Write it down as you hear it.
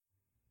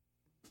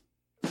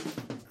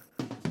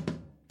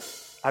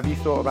Have you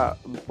thought about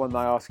when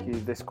I ask you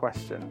this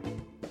question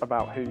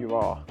about who you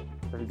are?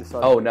 Have you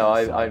decided? Oh no,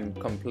 I'm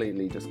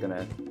completely just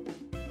gonna.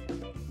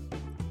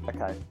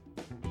 Okay.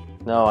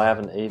 No, I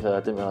haven't either. I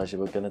didn't realise you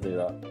were going to do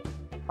that.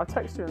 I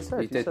texted you and said,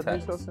 You you did said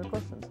text. who's asking the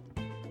questions.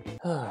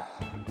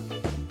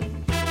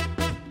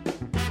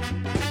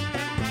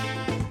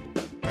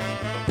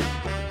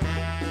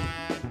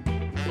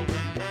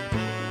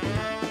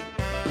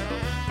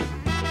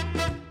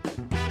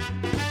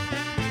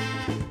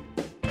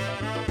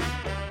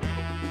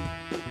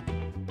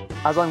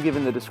 As I'm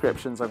giving the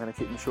descriptions, I'm going to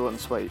keep them short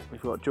and sweet.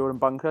 We've got Jordan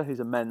Bunker,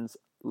 who's a men's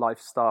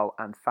lifestyle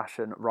and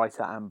fashion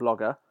writer and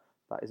blogger.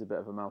 That is a bit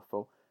of a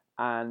mouthful.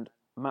 And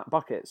Matt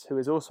Buckets, who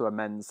is also a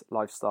men's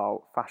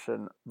lifestyle,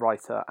 fashion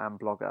writer and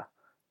blogger.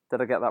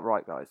 Did I get that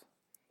right, guys?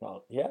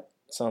 Well, yeah,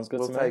 sounds good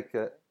We'll to me. take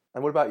it.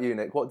 And what about you,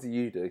 Nick? What do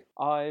you do?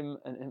 I'm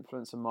an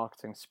influencer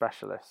marketing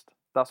specialist.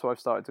 That's what I've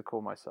started to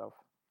call myself.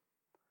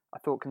 I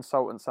thought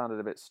consultant sounded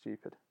a bit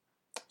stupid.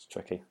 It's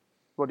tricky.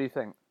 What do you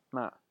think,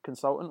 Matt?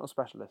 Consultant or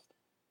specialist?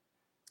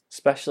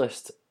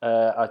 Specialist,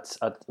 I'd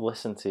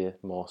listen to you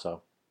more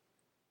so.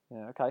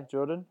 Yeah, okay.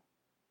 Jordan?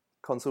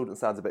 Consultant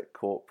sounds a bit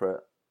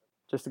corporate.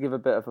 Just to give a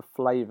bit of a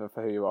flavour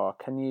for who you are,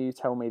 can you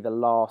tell me the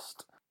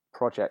last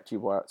project you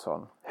worked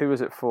on? Who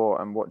was it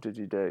for and what did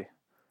you do?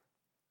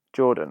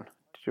 Jordan,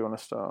 did you want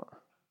to start?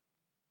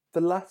 The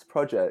last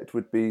project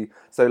would be,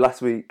 so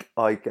last week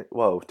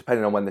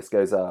depending on when this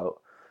goes out,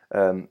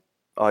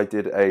 I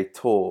did a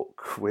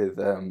talk with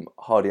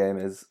Hardy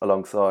Amers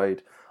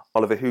alongside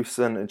Oliver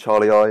Hewson and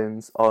Charlie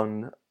Irons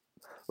on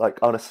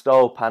a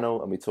style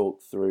panel, and we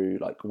talked through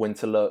like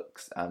winter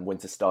looks and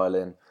winter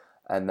styling,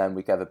 and then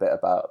we gave a bit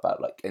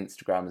about like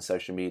Instagram and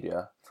social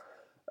media.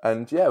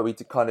 And yeah, we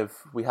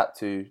had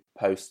to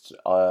post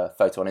a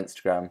photo on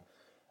Instagram,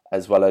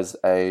 as well as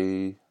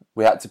we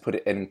had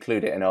to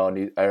include it in our own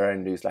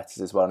newsletters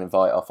as well, and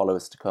invite our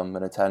followers to come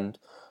and attend.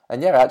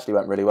 And yeah, it actually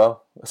went really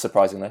well,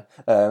 surprisingly.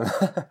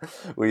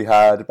 We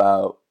had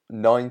about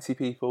 90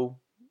 people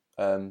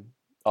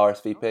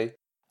RSVP.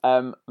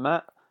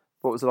 Matt,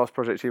 what was the last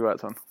project you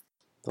worked on?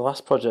 The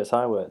last project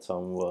I worked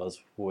on was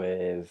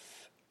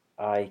with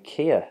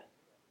IKEA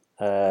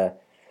for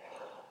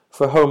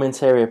a home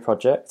interior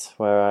project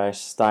where I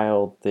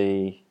styled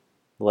the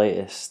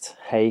latest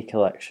Hay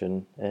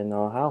collection in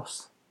our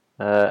house.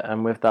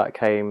 And with that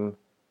came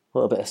a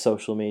little bit of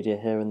social media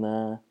here and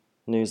there,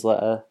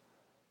 newsletter,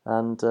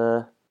 and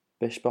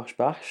bish bosh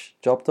bash,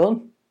 job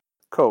done.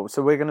 Cool.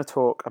 So we're going to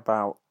talk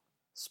about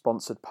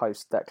sponsored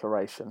post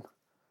declaration,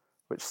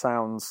 which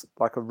sounds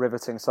like a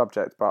riveting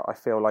subject, but I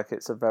feel like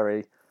it's a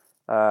very,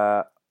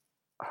 I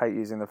hate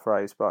using the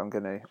phrase, but I'm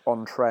going to,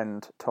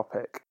 on-trend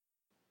topic.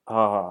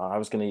 Oh, I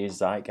was going to use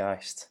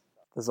Zeitgeist.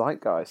 The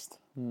zeitgeist.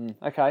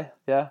 Okay,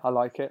 yeah, I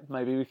like it.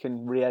 Maybe we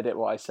can re-edit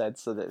what I said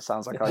so that it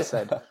sounds like I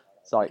said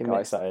You can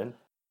mix zeitgeist.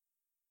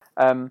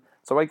 that in.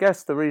 So I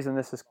guess the reason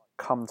this has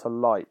come to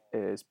light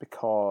is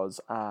because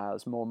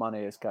as more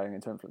money is going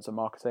into influencer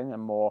marketing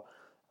and more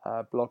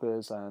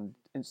bloggers and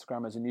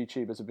Instagrammers and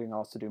YouTubers are being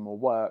asked to do more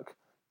work,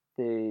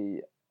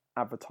 the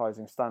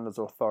Advertising Standards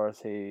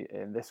Authority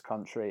in this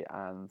country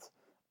and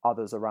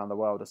others around the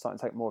world are starting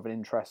to take more of an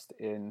interest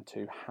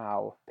into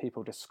how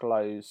people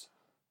disclose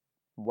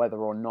whether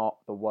or not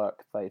the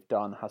work they've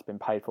done has been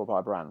paid for by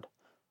a brand.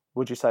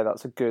 Would you say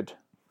that's a good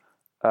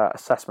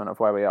assessment of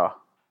where we are?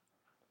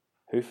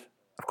 Hoof?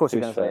 Of course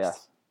you're Who's going to say first?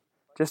 yes.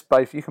 Just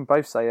both. You can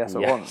both say yes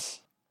at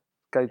once.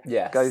 Go.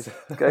 Yes.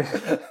 Go.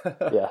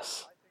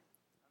 Yes.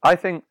 I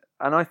think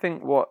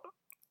what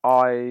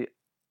I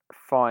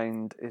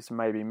find is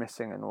maybe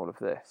missing in all of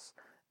this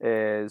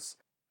is,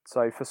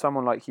 so for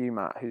someone like you,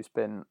 Matt, who's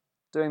been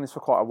doing this for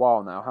quite a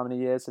while now, how many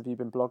years have you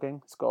been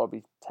blogging? It's got to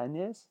be 10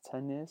 years?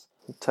 10 years?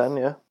 10,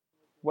 yeah.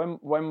 When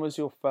was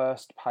your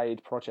first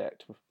paid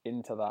project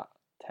into that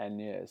 10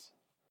 years?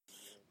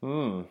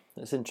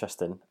 That's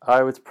interesting.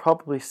 I would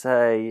probably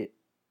say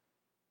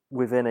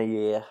within a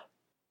year,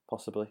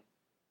 possibly.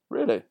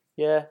 Really?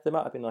 Yeah, there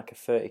might have been like a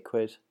 30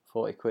 quid,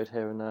 40 quid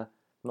here and there.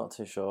 I'm not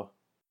too sure.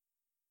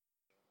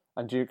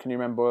 And can you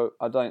remember,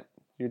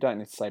 you don't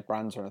need to say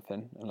brands or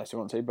anything unless you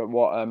want to, but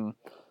what, can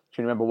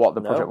you remember what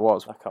the project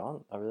was? I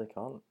can't. I really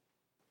can't.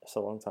 It's a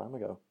long time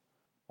ago.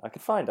 I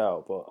could find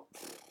out, but...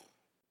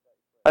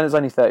 And it's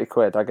only 30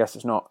 quid. I guess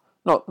it's not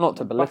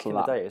to belittle Back in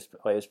that. the day,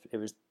 it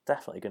was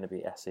definitely going to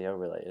be SEO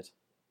related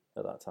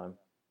at that time.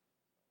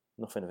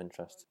 Nothing of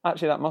interest.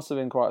 Actually, that must have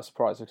been quite a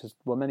surprise because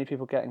were many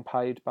people getting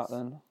paid back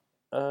then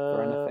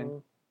for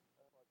anything?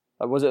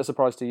 Like, was it a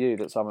surprise to you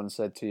that someone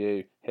said to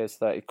you, here's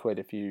 30 quid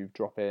if you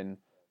drop in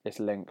this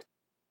link?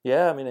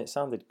 Yeah, I mean, it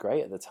sounded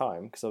great at the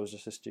time because I was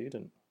just a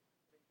student.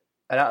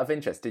 And out of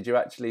interest, did you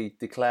actually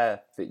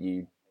declare that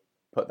you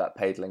put that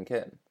paid link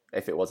in,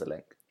 if it was a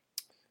link?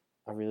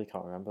 I really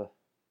can't remember.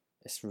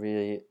 I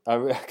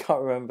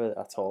can't remember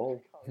at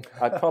all.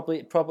 I'd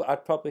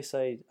probably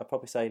say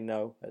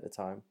no at the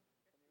time.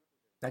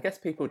 I guess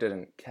people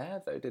didn't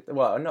care though, did they?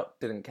 Well, not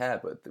didn't care,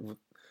 but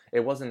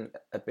it wasn't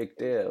a big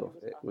deal.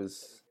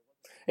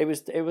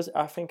 It was.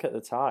 I think at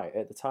the time,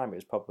 it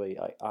was probably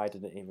like I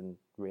didn't even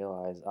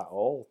realize at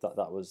all that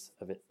that was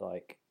a bit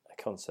like a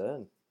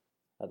concern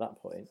at that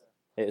point.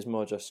 It was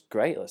more just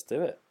great. Let's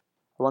do it.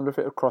 I wonder if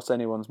it would cross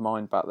anyone's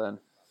mind back then.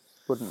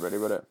 Wouldn't really,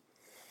 would it?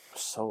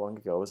 So long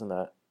ago, wasn't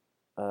it?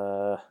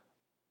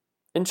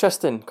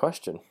 Interesting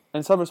question.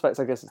 In some respects,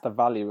 I guess it's the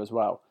value as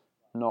well.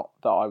 Not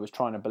that I was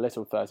trying to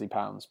belittle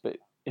 £30, but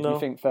if you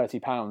think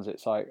 £30,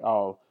 it's like,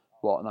 oh,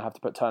 what? And I have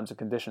to put terms and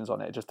conditions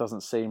on it. It just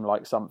doesn't seem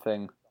like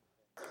something.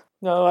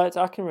 No,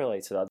 I can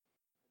relate to that.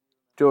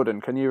 Jordan,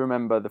 can you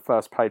remember the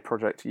first paid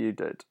project you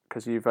did?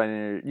 Because you've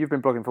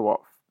been blogging for what,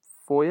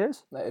 4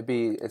 years?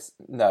 It's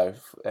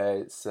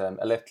a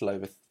little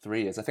over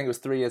 3 years. I think it was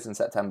 3 years in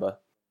September.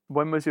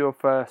 When was your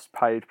first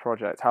paid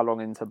project? How long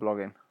into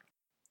blogging?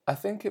 I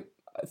think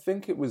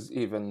it was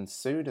even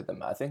sooner than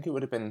that. I think it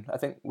would have been,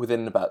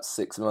 within about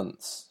 6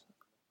 months.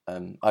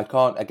 I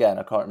can't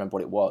remember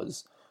what it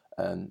was.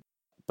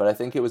 But I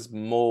think it was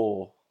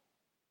more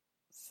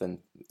than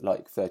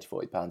like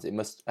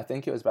 £30-40. I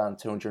think it was around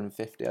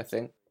 250, I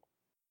think.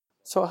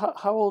 So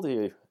how old are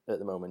you at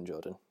the moment,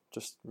 Jordan?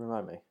 Just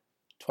remind me.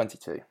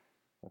 22.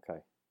 Okay.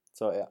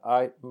 So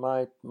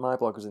my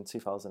blog was in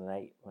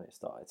 2008 when it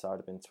started, so I'd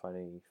have been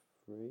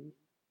 23?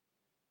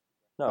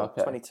 No,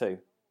 okay. 22.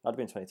 I'd have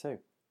been 22.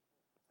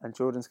 And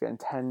Jordan's getting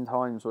 10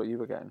 times what you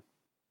were getting.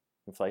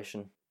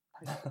 Inflation.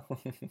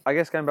 I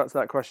guess going back to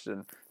that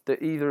question, do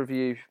either of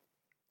you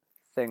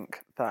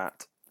think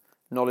that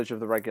knowledge of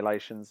the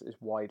regulations is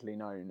widely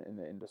known in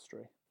the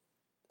industry?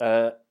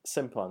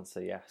 Simple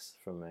answer, yes,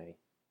 from me.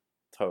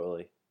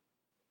 Totally.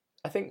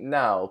 I think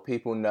now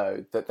people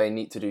know that they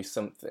need to do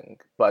something,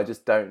 but I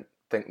just don't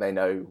think they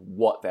know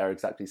what they're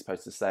exactly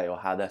supposed to say or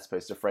how they're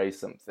supposed to phrase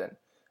something.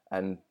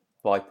 And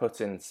by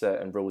putting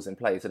certain rules in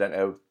place, I don't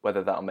know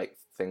whether that'll make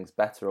things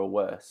better or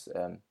worse.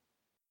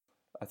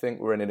 I think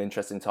we're in an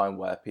interesting time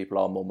where people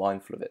are more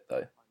mindful of it,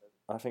 though.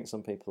 I think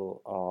some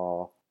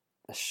people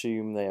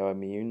assume they are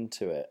immune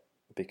to it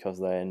because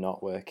they're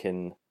not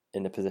working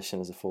in a position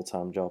as a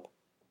full-time job.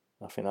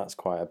 I think that's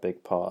quite a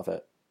big part of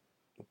it,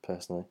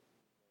 personally.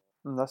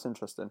 That's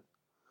interesting.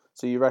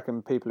 So you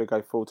reckon people who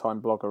go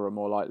full-time blogger are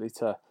more likely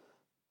to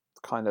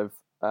kind of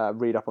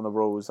read up on the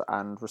rules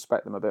and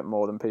respect them a bit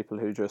more than people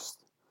who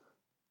just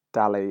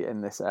dally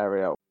in this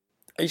area?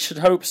 You should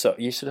hope so.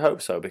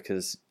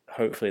 Because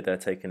hopefully they're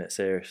taking it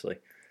seriously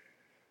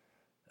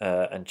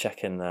and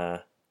checking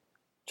the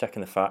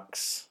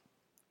facts,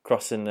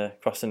 crossing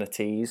the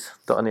T's,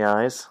 dotting the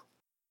I's.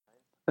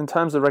 In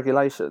terms of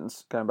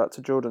regulations, going back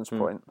to Jordan's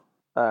point,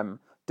 do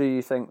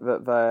you think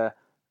the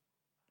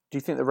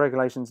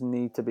regulations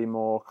need to be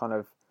more kind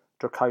of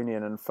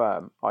draconian and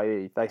firm,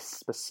 i.e. they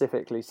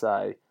specifically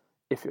say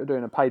if you're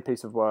doing a paid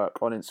piece of work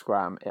on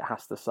Instagram, it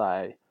has to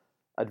say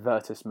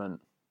advertisement,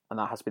 and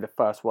that has to be the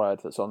first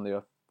word that's on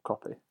your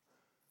copy?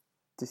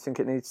 Do you think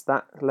it needs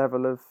that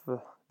level of...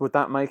 would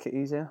that make it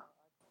easier?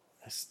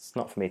 It's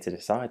not for me to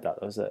decide that,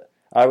 though, is it?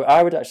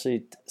 I would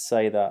actually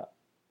say that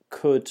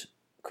could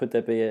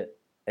there be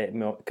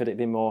could it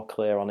be more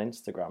clear on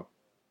Instagram?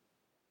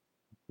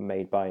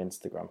 Made by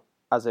Instagram.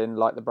 As in,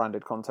 like the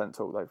branded content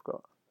tool they've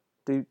got.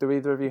 Do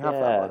either of you have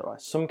that, by the way?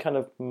 Some kind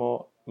of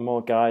more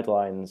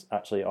guidelines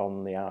actually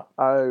on the app.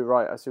 Oh,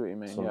 right, I see what you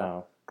mean, somehow.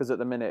 Yeah. Because at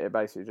the minute it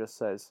basically just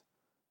says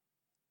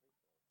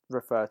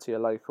refer to your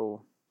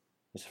local...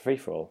 It's a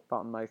free-for-all.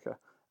 Button maker.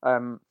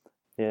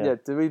 Yeah,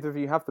 do either of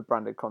you have the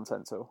branded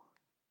content tool?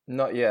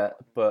 Not yet,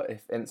 but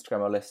if Instagram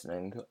are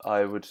listening,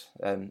 I would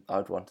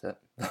want it.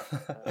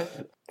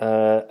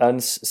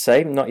 And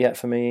same, not yet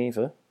for me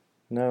either.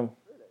 No.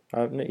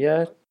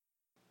 Yeah.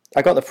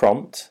 I got the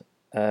prompt.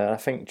 I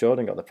think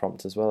Jordan got the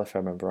prompt as well, if I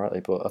remember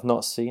rightly, but I've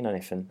not seen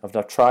anything.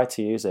 I've tried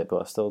to use it,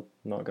 but I've still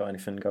not got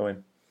anything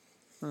going.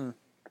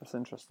 That's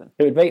interesting.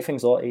 It would make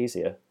things a lot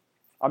easier.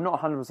 I'm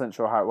not 100%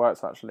 sure how it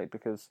works, actually,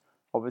 because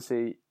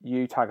obviously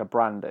you tag a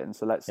brand in,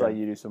 so let's say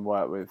you do some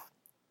work with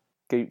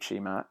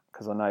Gucci, Matt,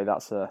 because I know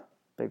that's a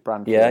big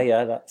brand.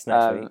 Yeah, that's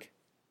next week.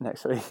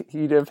 Next week.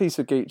 You do a piece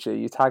with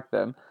Gucci, you tag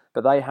them,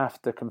 but they have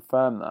to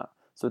confirm that.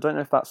 So I don't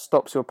know if that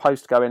stops your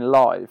post going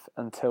live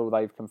until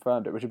they've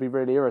confirmed it, which would be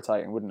really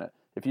irritating, wouldn't it?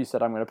 If you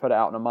said, I'm going to put it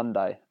out on a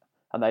Monday,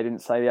 and they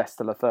didn't say yes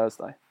till a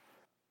Thursday.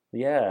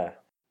 Yeah.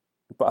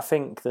 But I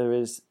think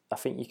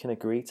you can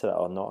agree to that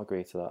or not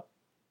agree to that.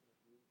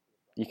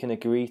 You can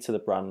agree to the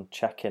brand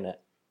checking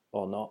it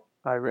or not.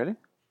 Oh, really?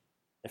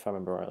 If I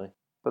remember rightly.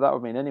 But that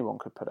would mean anyone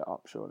could put it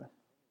up, surely.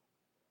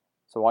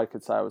 So I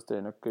could say I was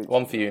doing a Gucci.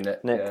 One for you,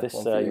 Nick. Nick,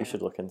 you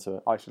should look into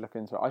it. I should look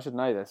into it. I should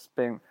know this,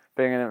 being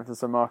an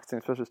influencer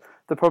marketing specialist.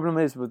 The problem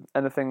is with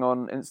anything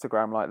on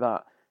Instagram like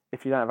that,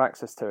 if you don't have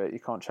access to it, you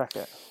can't check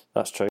it.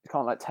 That's true. You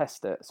can't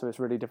test it, so it's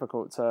really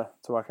difficult to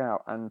work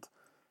out. And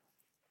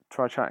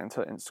try chatting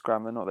to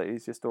Instagram, they're not the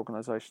easiest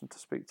organisation to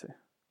speak to.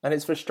 And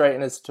it's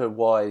frustrating as to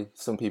why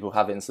some people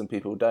have it and some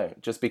people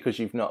don't. Just because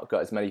you've not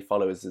got as many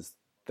followers as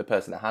the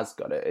person that has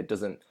got it, it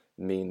doesn't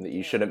mean that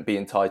you shouldn't be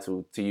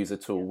entitled to use a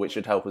tool which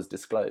should help us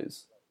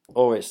disclose.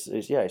 Or it's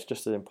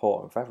just as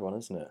important for everyone,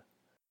 isn't it?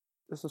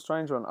 It's a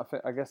strange one.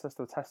 I guess they're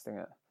still testing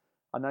it.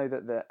 I know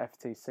that the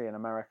FTC in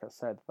America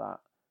said that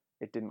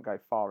it didn't go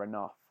far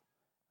enough,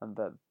 and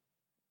that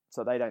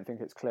so they don't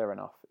think it's clear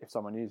enough if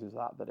someone uses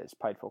that it's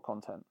paid for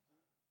content.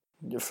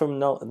 From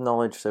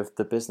knowledge of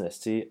the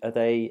business,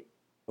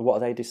 what are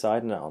they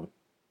deciding it on?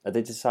 Are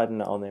they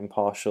deciding it on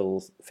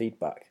impartial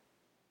feedback,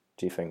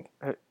 do you think?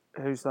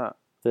 Who's that?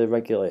 The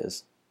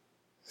regulators.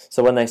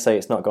 So when they say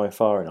it's not going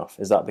far enough,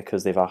 is that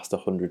because they've asked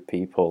 100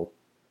 people,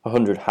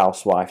 100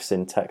 housewives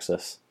in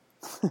Texas?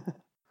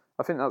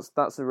 I think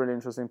that's a really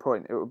interesting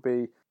point. It would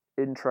be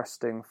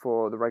interesting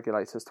for the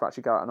regulators to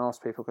actually go out and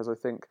ask people, because I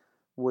think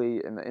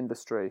we in the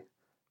industry,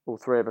 all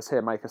three of us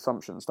here, make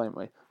assumptions, don't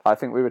we? I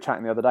think we were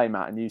chatting the other day,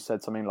 Matt, and you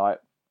said something like,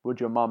 would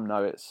your mum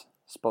know it's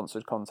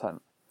sponsored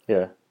content?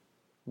 Yeah.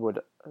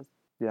 Would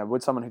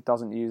someone who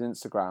doesn't use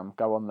Instagram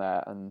go on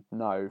there and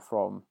know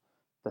from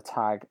the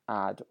tag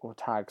ad or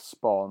tag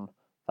spawn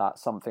that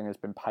something has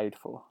been paid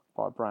for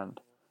by a brand?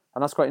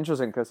 And that's quite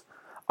interesting, because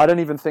I don't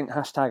even think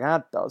hashtag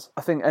ad does.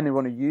 I think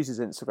anyone who uses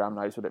Instagram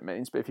knows what it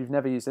means, but if you've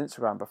never used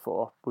Instagram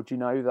before, would you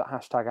know that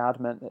hashtag ad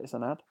meant that it's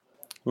an ad?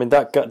 I mean,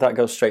 that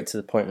goes straight to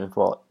the point of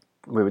what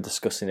we were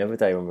discussing the other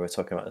day when we were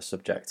talking about the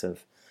subject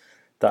of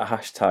that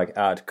hashtag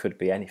ad could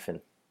be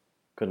anything,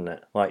 couldn't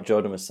it? Like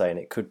Jordan was saying,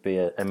 it could be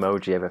an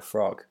emoji of a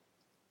frog.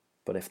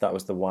 But if that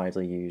was the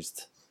widely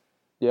used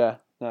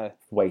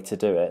way to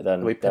do it,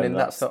 then... Are we pinning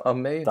that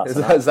on me?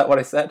 Is that what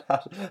I said?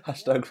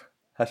 Hashtag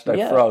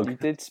frog. You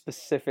did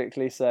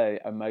specifically say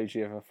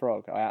emoji of a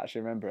frog. I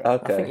actually remember it.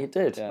 Okay. I think you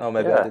did. Yeah. Oh,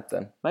 maybe I did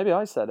then. Maybe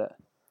I said it.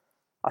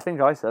 I think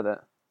I said it.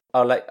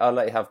 I'll let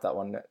you have that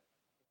one.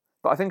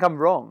 But I think I'm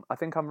wrong. I'm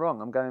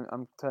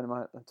turning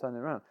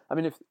around. I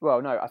mean,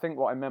 I think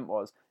what I meant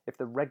was, if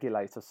the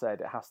regulator said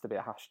it has to be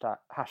a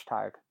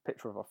hashtag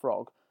picture of a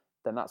frog,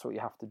 then that's what you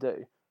have to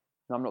do.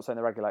 And I'm not saying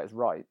the regulator's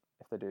right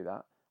if they do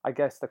that. I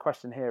guess the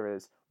question here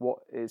is, what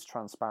is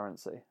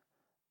transparency?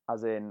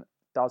 As in,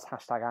 does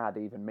hashtag ad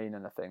even mean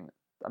anything?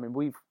 I mean,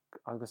 we've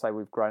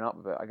grown up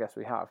with it. I guess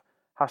we have.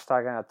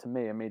 Hashtag ad to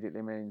me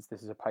immediately means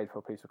this is a paid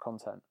for piece of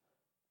content.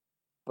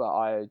 But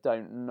I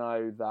don't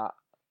know that,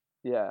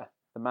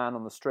 the man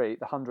on the street,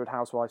 the 100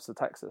 housewives of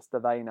Texas, do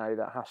they know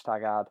that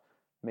hashtag ad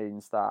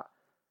means that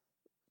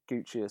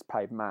Gucci has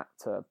paid Matt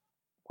to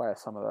wear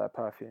some of their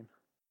perfume?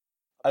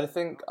 I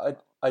think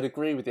I'd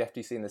agree with the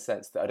FTC in the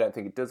sense that I don't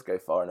think it does go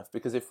far enough,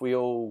 because if we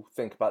all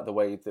think about the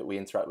way that we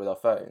interact with our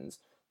phones,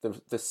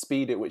 the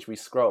speed at which we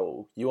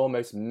scroll, you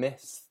almost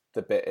miss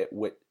the bit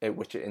at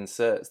which it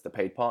inserts the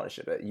paid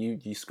partnership bit.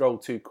 You scroll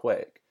too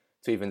quick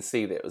to even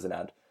see that it was an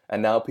ad.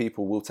 And now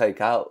people will take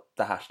out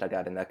the hashtag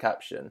ad in their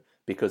caption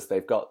because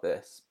they've got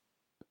this.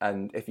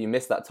 And if you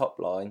miss that top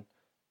line,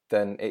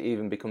 then it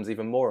even becomes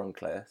even more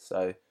unclear.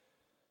 So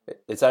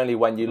it's only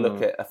when you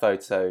look at a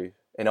photo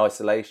in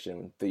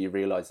isolation that you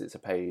realise it's a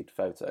paid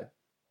photo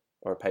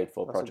or a paid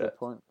for project. That's a good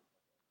point.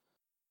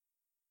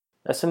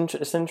 It's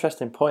an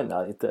interesting point,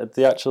 that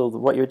the actual,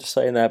 what you were just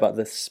saying there about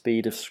the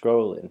speed of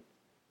scrolling,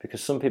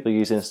 because some people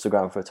use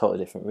Instagram for a totally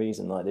different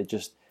reason. Like they're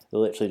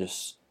literally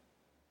just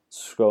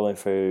scrolling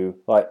through.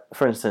 Like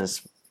for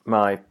instance,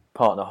 my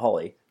partner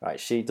Holly, right?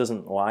 She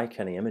doesn't like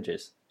any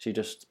images. She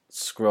just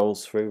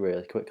scrolls through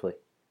really quickly.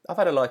 I've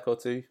had a like or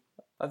two.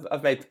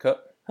 I've made the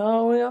cut.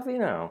 Oh, have you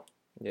now?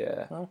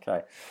 Yeah.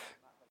 Okay.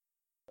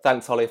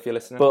 Thanks, Holly, if you're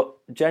listening. But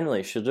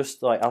generally, she'll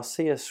just I'll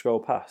see her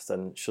scroll past,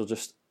 and she'll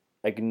just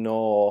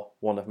ignore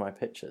one of my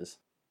pictures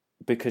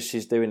because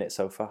she's doing it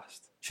so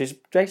fast. She's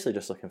basically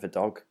just looking for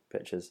dog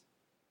pictures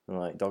and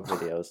like dog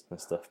videos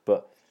and stuff.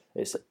 But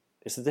it's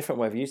a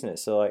different way of using it.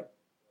 So like,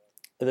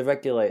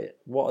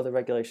 what are the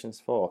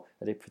regulations for?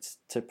 Are they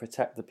to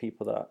protect the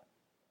people that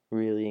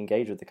really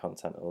engage with the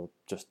content, or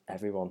just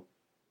everyone?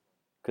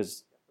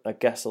 Because I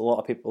guess a lot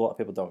of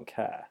people don't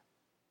care,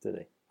 do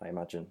they? I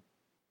imagine.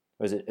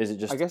 Or is it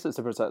just? I guess it's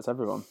to protect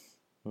everyone.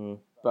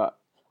 But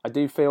I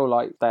do feel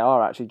like they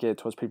are actually geared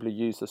towards people who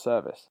use the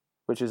service,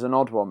 which is an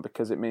odd one,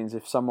 because it means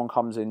if someone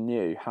comes in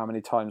new, how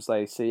many times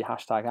they see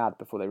hashtag ad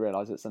before they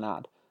realise it's an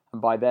ad,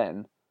 and by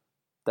then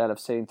they'll have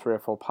seen 3 or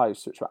 4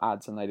 posts which were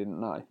ads and they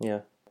didn't know. Yeah.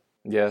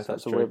 Yeah, so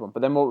that's a weird one.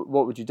 But then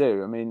what would you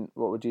do? I mean,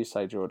 what would you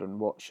say, Jordan?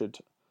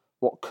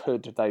 What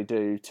could they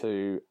do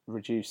to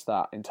reduce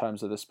that in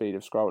terms of the speed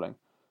of scrolling?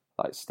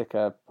 Like stick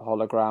a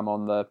hologram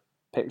on the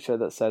picture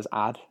that says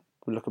ad?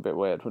 Would look a bit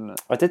weird, wouldn't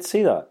it? I did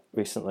see that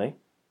recently.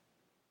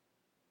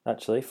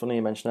 Actually, funny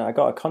you mention that. I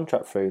got a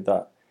contract through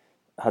that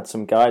had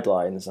some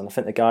guidelines, and I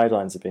think the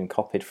guidelines have been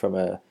copied from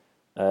a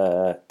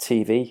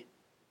TV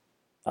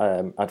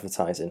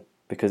advertising,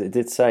 because it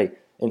did say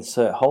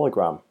insert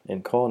hologram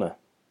in corner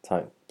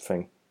type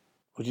thing.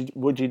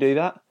 Would you do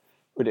that?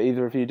 Would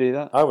either of you do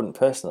that? I wouldn't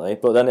personally,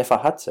 but then if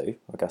I had to,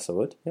 I guess I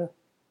would. Yeah.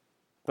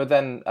 But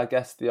then I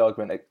guess the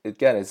argument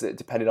again is that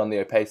depending on the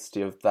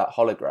opacity of that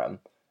hologram,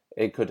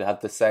 it could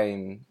have the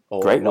same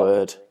or great not,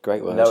 word.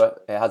 No,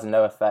 it has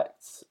no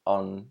effect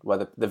on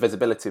whether the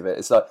visibility of it.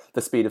 It's like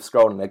the speed of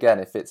scrolling. Again,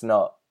 if it's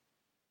not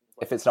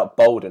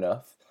bold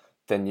enough,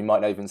 then you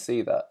might not even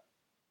see that.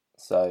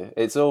 So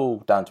it's all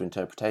down to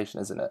interpretation,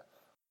 isn't it?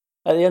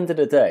 At the end of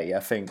the day,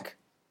 I think,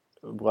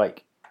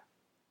 like,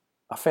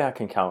 I think I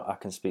can count. I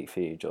can speak for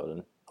you,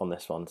 Jordan, on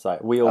this one. It's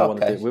like we all want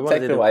to Okay, do. We want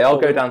take to it do away. I'll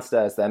go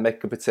downstairs then, make a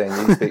cup of tea,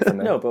 and you speak for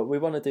me. No, but we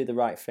want to do the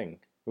right thing.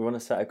 We want to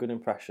set a good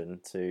impression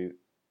to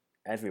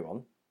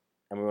everyone,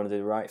 and we want to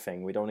do the right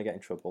thing. We don't want to get in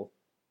trouble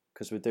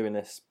because we're doing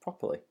this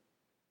properly.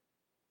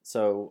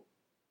 So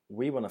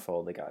we want to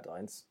follow the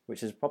guidelines,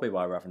 which is probably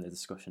why we're having the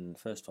discussion in the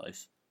first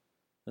place,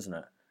 isn't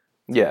it?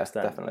 Yeah,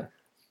 definitely.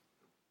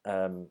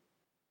 The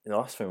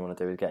last thing we want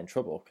to do is get in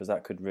trouble because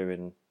that could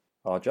ruin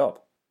our job,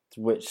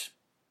 which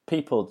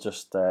people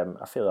just,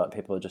 I feel like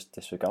people are just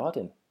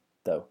disregarding,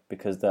 though,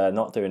 because they're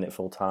not doing it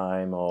full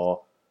time,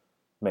 or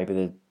maybe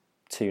they're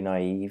too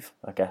naive,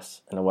 I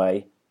guess, in a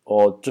way,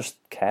 or just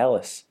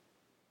careless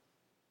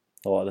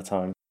a lot of the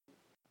time.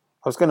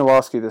 I was going to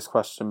ask you this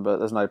question, but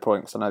there's no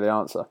point because I know the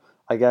answer.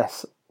 I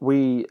guess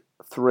we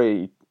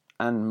three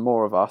and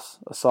more of us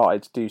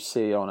aside do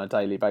see on a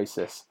daily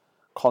basis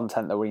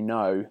content that we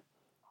know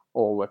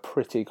or we're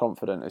pretty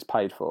confident is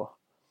paid for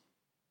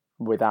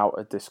without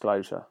a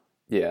disclosure.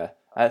 Yeah,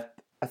 I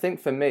think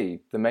for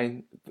me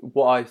when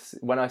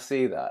I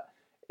see that,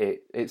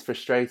 it's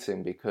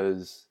frustrating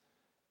because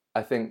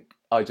I think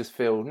I just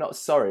feel not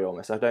sorry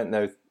almost. I don't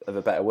know of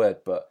a better word,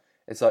 but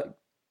it's like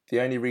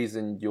the only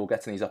reason you're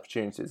getting these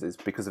opportunities is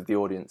because of the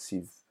audience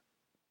you've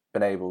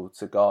been able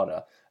to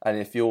garner, and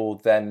if you're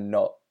then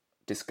not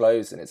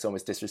disclosing, it's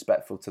almost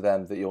disrespectful to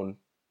them that you're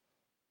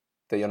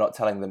not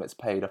telling them it's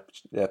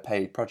a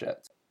paid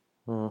project.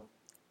 What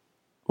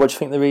do you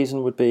think the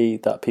reason would be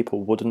that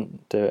people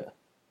wouldn't do it?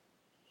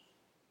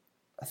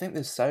 I think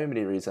there's so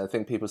many reasons. I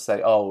think people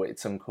say, "Oh,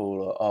 it's uncool,"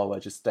 or "Oh,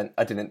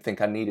 I didn't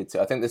think I needed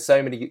to." I think there's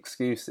so many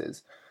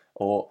excuses,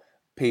 or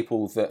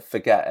people that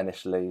forget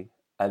initially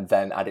and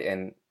then add it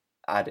in,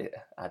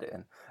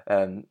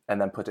 and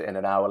then put it in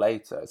an hour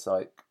later. It's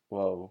like,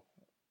 well,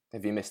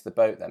 have you missed the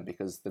boat then?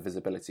 Because the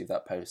visibility of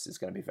that post is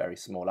going to be very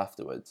small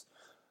afterwards.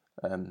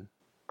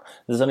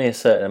 There's only a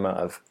certain amount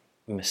of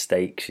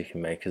mistakes you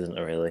can make, isn't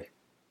there, really?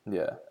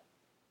 Yeah.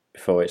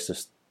 Before it's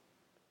just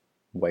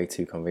way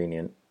too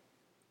convenient.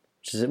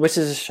 Which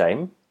is a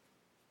shame.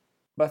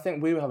 But I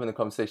think we were having a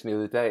conversation the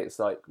other day. It's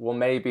like, well,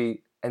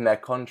 maybe in their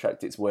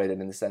contract it's worded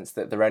in the sense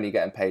that they're only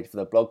getting paid for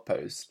the blog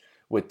post,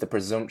 with the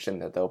presumption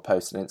that they'll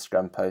post an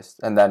Instagram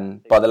post. And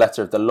then by the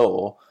letter of the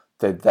law,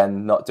 they're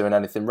then not doing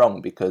anything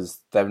wrong because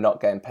they're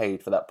not getting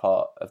paid for that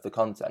part of the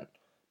content.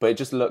 But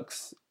it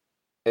looks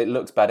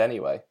bad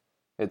anyway.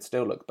 It'd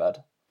still look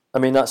bad. I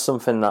mean, that's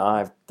something that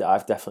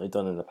I've definitely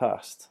done in the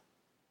past,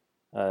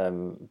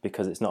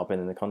 because it's not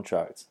been in the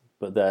contract.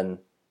 But then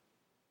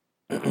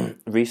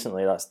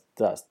recently,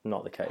 that's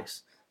not the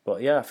case.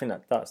 But yeah, I think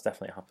that's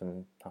definitely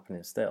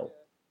happening still.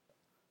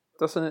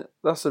 That's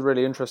a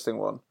really interesting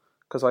one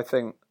because I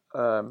think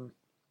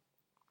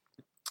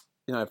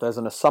if there's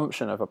an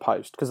assumption of a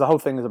post, because the whole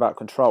thing is about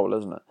control,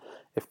 isn't it?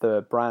 If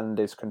the brand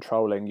is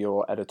controlling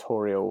your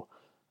editorial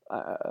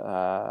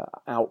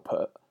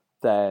output,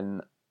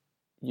 then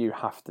you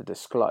have to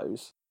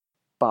disclose.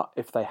 But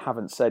if they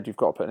haven't said, you've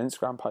got to put an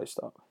Instagram post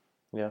up.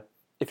 Yeah.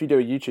 If you do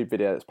a YouTube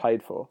video that's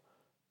paid for,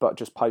 but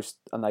just post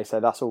and they say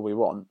that's all we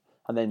want,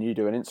 and then you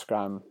do an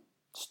Instagram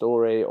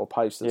story or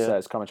post that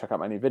says come and check out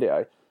my new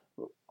video,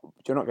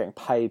 you're not getting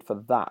paid for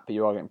that, but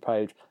you are getting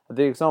paid.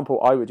 The example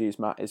I would use,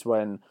 Matt, is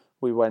when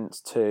we went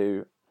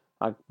to,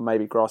 I may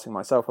be grassing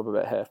myself up a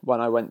bit here,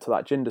 when I went to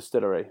that gin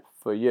distillery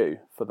for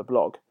the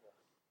blog,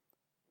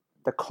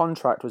 the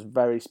contract was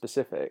very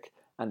specific,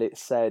 and it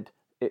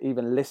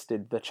even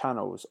listed the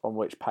channels on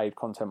which paid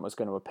content was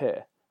going to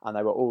appear, and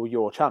they were all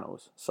your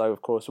channels. So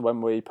of course,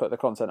 when we put the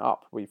content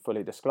up, we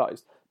fully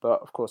disclosed.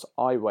 But of course,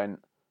 I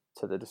went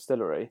to the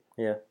distillery.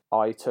 Yeah.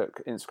 I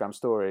took Instagram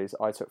stories.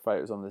 I took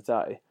photos on the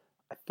day.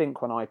 I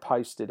think when I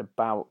posted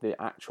about the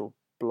actual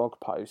blog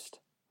post,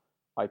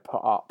 I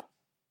put up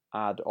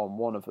ad on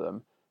one of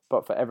them,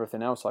 but for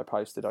everything else I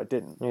posted, I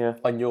didn't. Yeah.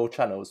 On your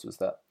channels, was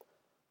that?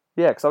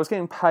 Yeah, because I was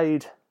getting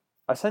paid,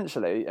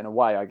 essentially, in a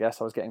way, I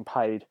guess, I was getting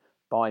paid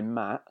by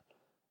Matt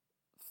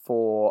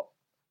for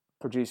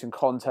producing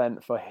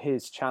content for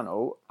his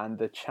channel, and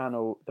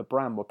the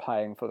brand were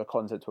paying for the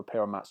content to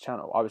appear on Matt's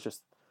channel. I was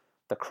just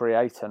the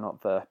creator,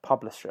 not the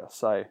publisher.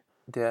 So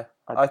yeah,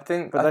 I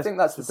think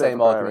that's the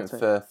same argument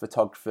for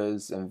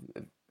photographers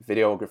and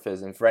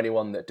videographers and for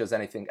anyone that does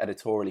anything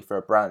editorially for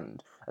a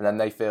brand, and then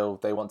they feel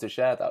they want to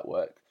share that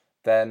work.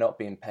 They're not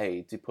being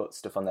paid to put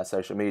stuff on their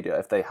social media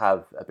if they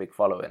have a big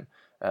following.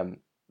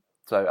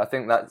 So I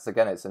think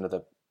it's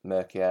another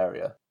murky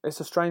area. It's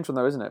a strange one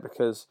though, isn't it?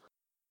 Because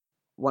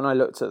when I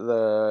looked at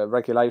the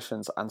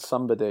regulations, and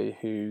somebody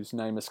whose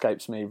name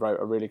escapes me wrote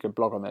a really good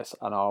blog on this,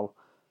 and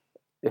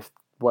if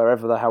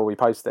wherever the hell we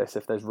post this,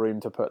 if there's room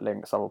to put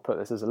links, I will put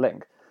this as a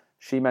link.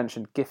 She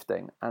mentioned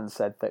gifting and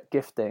said that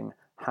gifting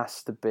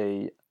has to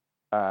be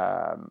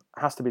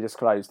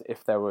disclosed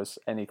if there was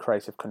any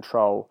creative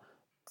control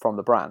from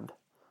the brand.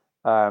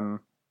 And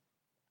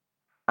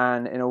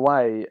in a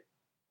way,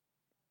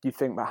 you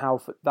think,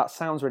 but that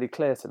sounds really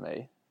clear to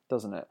me,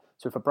 doesn't it?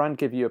 So if a brand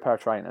give you a pair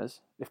of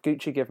trainers, if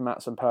Gucci give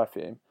Matt some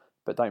perfume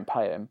but don't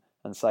pay him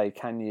and say,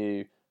 can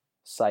you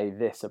say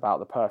this about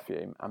the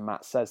perfume and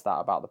Matt says that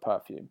about the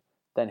perfume,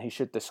 then he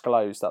should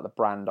disclose that the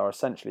brand are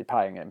essentially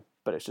paying him,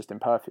 but it's just in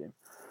perfume.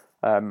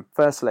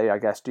 Firstly, I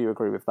guess, do you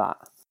agree with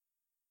that?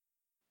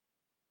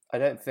 I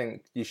don't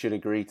think you should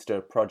agree to do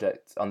a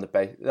project on the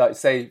base. Like,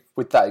 say,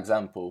 with that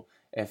example,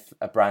 if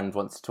a brand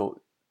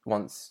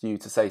wants you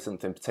to say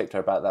something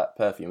particular about that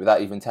perfume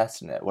without even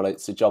testing it, well,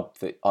 it's a job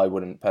that I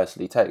wouldn't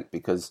personally take,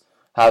 because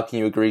how can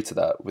you agree to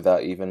that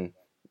without even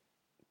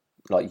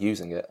like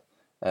using it?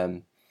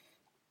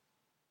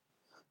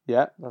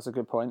 Yeah, that's a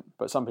good point.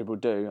 But some people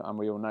do, and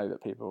we all know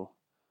that people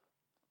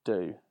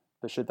do.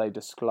 But should they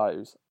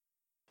disclose?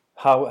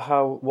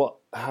 How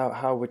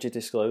would you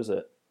disclose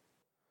it?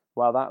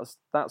 Well,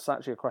 that's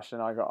actually a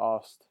question I got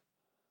asked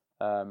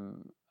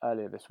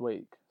earlier this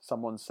week.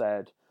 Someone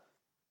said,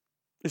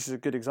 this is a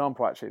good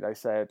example actually. They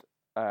said,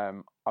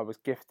 I was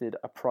gifted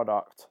a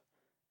product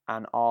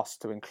and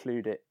asked to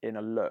include it in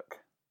a look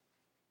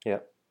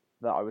that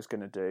I was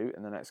going to do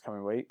in the next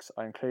coming weeks.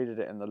 I included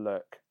it in the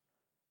look.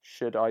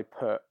 Should I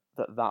put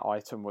that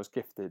item was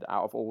gifted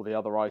out of all the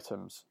other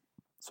items?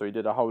 So he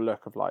did a whole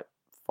look of like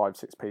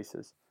 5-6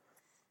 pieces.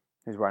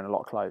 He's wearing a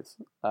lot of clothes.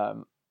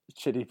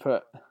 Should he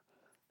put...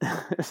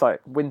 it's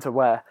like winter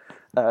wear,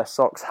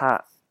 socks,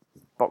 hat,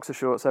 boxer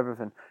shorts,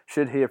 everything.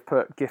 Should he have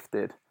put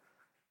gifted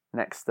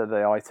next to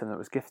the item that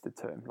was gifted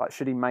to him? Like,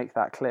 should he make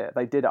that clear?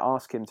 They did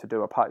ask him to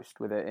do a post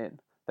with it in.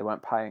 They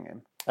weren't paying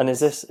him. And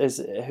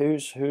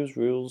whose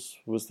rules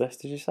was this?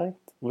 Did you say?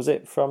 Was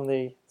it from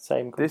the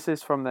same? This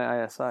is from the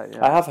ASA.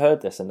 Yeah. I have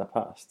heard this in the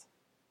past.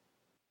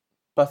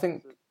 But I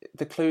think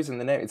the clue's in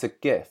the name. It's a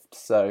gift,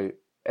 so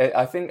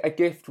I think a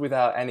gift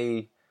without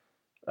any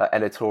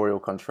editorial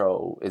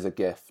control is a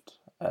gift.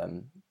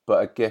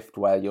 But a gift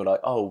where you're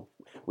like, oh,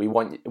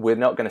 we're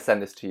not going to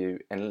send this to you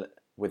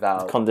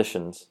without the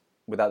conditions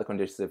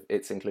of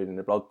it's included in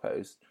the blog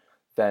post,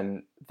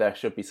 then there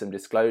should be some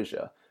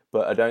disclosure.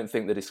 But I don't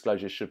think the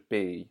disclosure should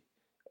be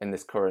in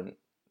this current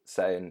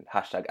saying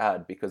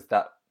 #ad, because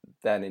that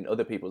then in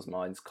other people's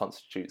minds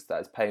constitutes that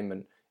as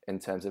payment in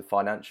terms of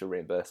financial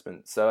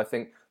reimbursement. So I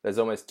think there's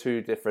almost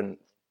two different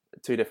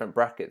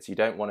brackets. You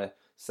don't want to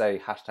say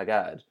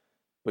 #ad,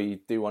 but you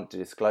do want to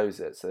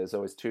disclose it. So there's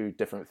always two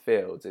different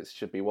fields. It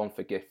should be one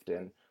for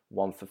gifting,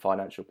 one for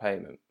financial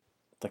payment.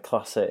 The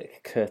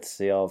classic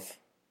courtesy of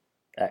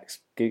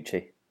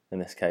ex-Gucci in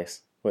this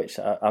case, which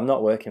I'm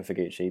not working for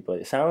Gucci, but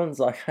it sounds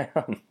like I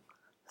am.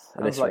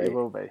 Sounds like you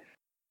will be.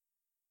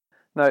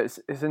 No, it's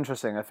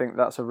interesting. I think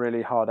that's a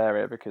really hard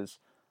area, because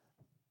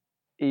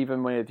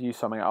even with you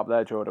summing it up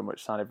there, Jordan,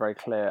 which sounded very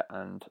clear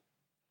and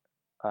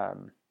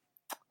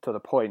to the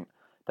point,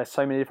 there's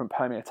so many different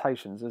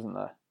permutations, isn't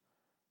there?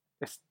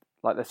 It's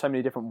like there's so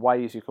many different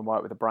ways you can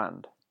work with a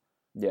brand.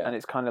 Yeah. And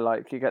it's kind of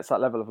like, you get to that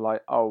level of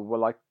like, oh,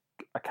 well, I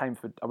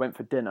went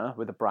for dinner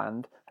with a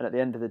brand, and at the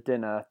end of the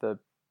dinner, the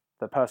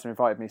person who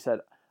invited me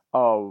said,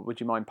 oh, would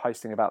you mind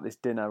posting about this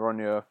dinner on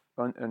your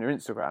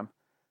Instagram?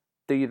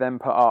 Do you then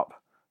put up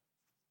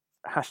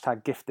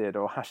 #gifted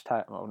or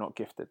well, not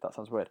gifted, that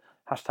sounds weird,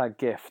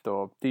 #gift,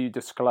 or do you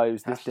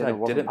disclose this dinner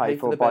wasn't paid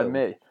for by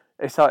me?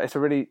 It's a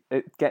really,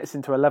 it gets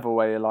into a level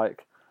where you're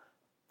like,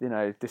 you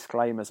know,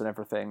 disclaimers and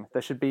everything.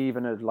 There should be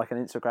even an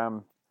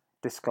Instagram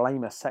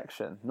disclaimer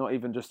section, not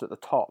even just at the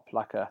top,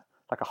 like a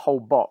whole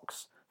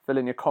box. Fill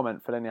in your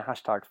comment, fill in your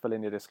hashtag, fill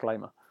in your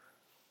disclaimer.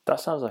 That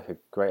sounds like a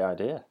great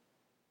idea.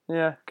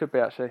 Yeah, could be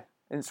actually.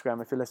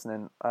 Instagram, if you're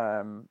listening,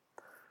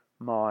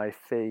 my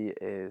fee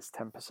is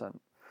 10%.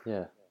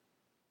 Yeah,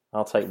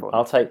 I'll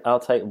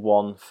take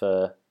one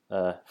for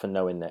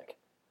knowing Nick.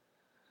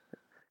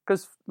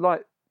 Because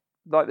like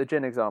the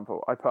gin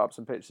example, I put up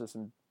some pictures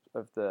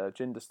of the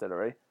gin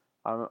distillery.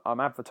 I'm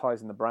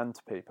advertising the brand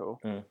to people,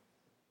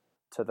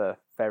 to the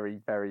very,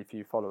 very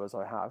few followers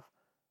I have,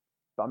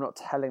 but I'm not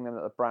telling them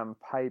that the brand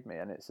paid me,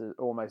 and it's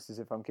almost as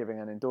if I'm giving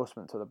an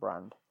endorsement to the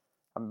brand.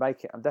 I'm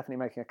definitely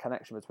making a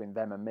connection between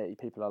them and me.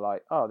 People are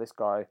like, oh, this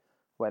guy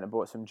went and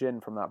bought some gin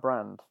from that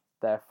brand,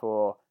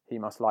 therefore he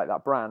must like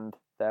that brand,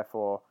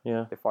 therefore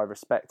if I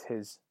respect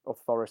his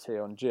authority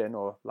on gin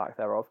or lack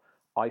thereof,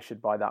 I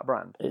should buy that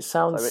brand. It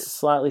sounds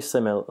slightly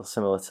similar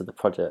to the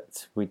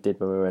project we did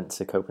when we went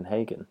to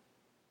Copenhagen.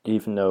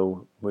 Even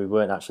though we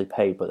weren't actually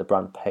paid, but the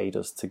brand paid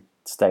us to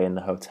stay in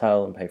the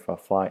hotel and pay for our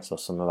flights, or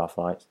some of our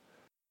flights.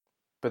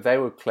 But they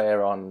were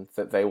clear on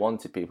that they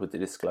wanted people to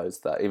disclose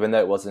that, even though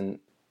it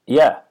wasn't.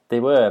 Yeah, they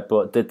were,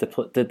 but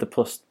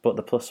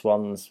the plus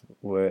ones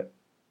were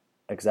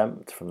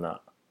exempt from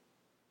that.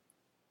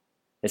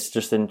 It's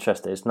just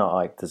interesting. It's not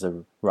like there's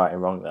a right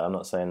and wrong there. I'm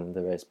not saying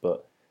there is,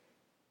 but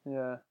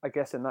yeah, I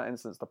guess in that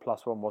instance, the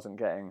plus one wasn't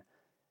getting.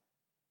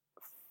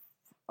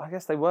 I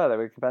guess they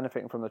were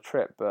benefiting from the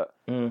trip, but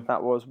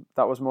that was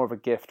more of a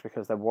gift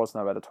because there was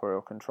no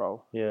editorial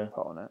control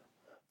put on it.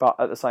 But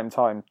at the same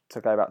time,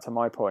 to go back to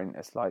my point,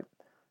 it's like,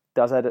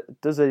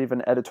 does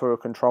even editorial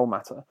control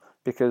matter?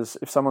 Because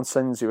if someone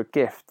sends you a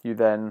gift, you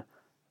then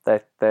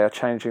they are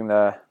changing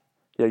their,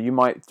 you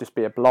might just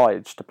be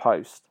obliged to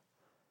post.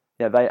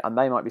 They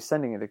might be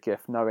sending you the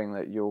gift knowing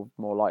that you're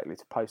more likely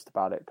to post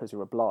about it because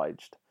you're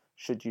obliged.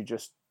 Should you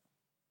just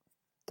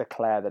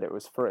declare that it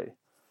was free.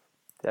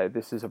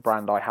 This is a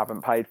brand I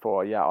haven't paid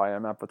for. Yeah, I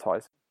am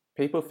advertising.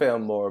 People feel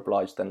more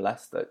obliged than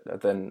others,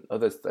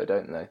 though,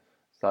 don't they?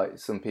 It's like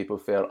some people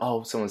feel,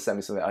 oh, someone sent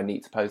me something, I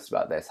need to post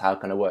about this. How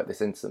can I work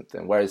this into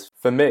something? Whereas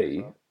for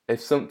me,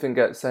 if something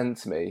gets sent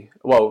to me,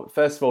 well,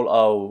 first of all,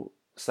 I'll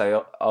say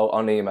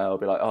on email, I'll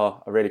be like,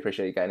 oh, I really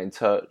appreciate you getting in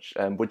touch.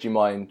 Would you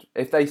mind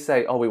if they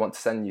say, oh, we want to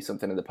send you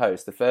something in the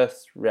post? The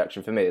first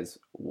reaction for me is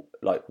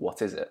like,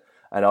 what is it?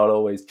 And I'll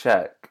always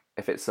check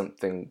if it's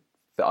something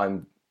that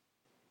I'm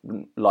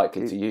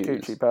likely to use.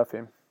 Gucci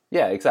perfume.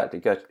 Yeah, exactly.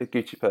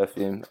 Gucci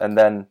perfume. And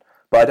then,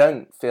 but I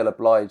don't feel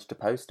obliged to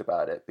post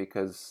about it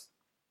because,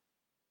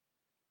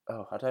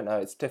 I don't know.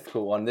 It's a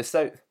difficult one.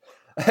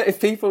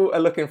 If people are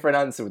looking for an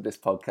answer with this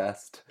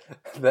podcast,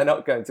 they're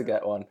not going to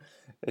get one.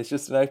 It's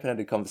just an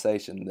open-ended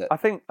conversation. That I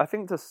think a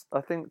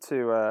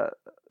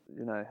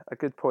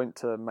good point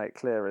to make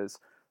clear is,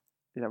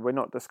 we're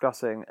not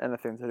discussing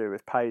anything to do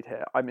with paid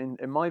here. I mean,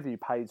 in my view,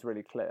 paid's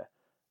really clear.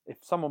 If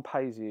someone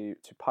pays you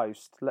to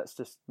post, let's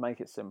just make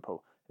it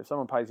simple. If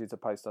someone pays you to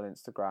post on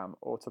Instagram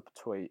or to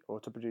tweet or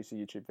to produce a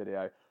YouTube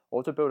video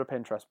or to build a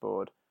Pinterest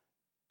board,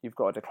 you've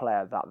got to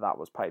declare that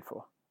was paid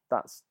for.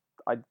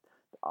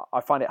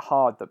 I find it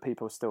hard that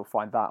people still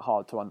find that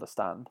hard to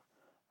understand.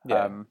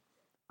 Yeah.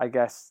 I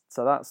guess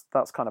so.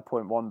 That's kind of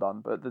point one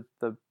done. But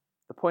the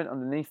point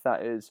underneath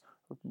that is,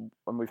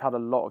 and we've had a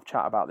lot of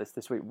chat about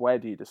this week. Where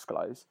do you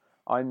disclose?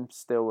 I'm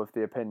still of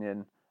the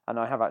opinion, and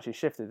I have actually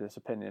shifted this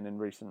opinion in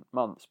recent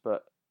months,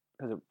 but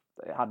because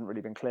it hadn't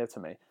really been clear to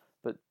me,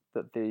 but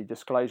that the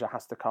disclosure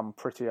has to come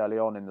pretty early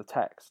on in the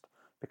text,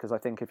 because I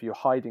think if you're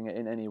hiding it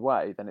in any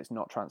way, then it's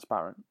not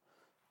transparent.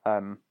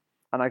 And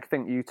I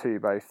think you two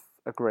both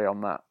agree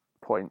on that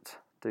point,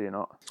 do you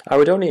not? I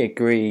would only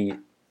agree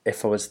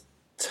if I was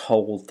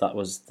told that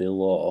was the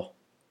law.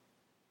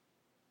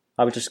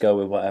 I would just go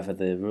with whatever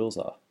the rules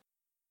are.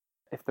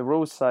 If the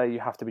rules say you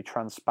have to be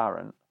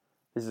transparent,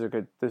 this is a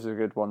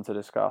good one to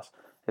discuss.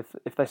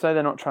 If they say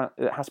they're not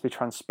it has to be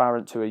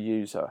transparent to a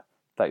user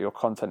that your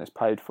content is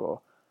paid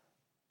for,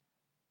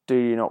 do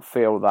you not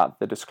feel that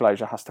the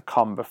disclosure has to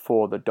come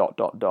before the ...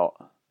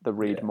 the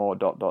read more ...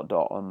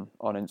 on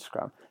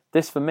Instagram?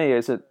 This for me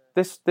is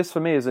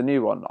a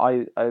new one.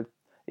 I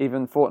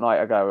even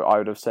fortnight ago I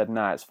would have said,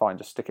 nah, it's fine,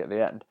 just stick it at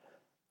the end.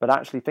 But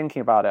actually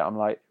thinking about it, I'm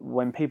like,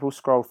 when people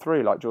scroll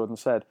through, like Jordan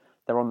said,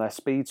 they're on their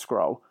speed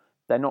scroll,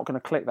 they're not going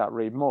to click that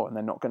read more, and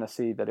they're not going to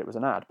see that it was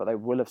an ad, but they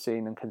will have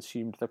seen and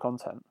consumed the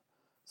content.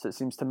 So it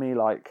seems to me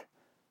like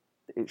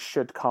it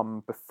should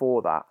come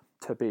before that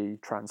to be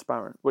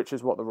transparent, which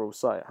is what the rules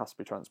say. It has to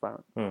be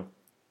transparent.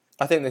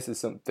 I think this is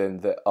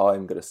something that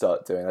I'm going to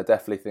start doing. I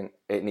definitely think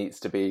it needs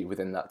to be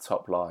within that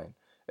top line,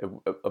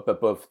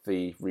 above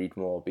the read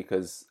more,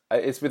 because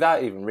it's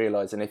without even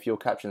realising, if your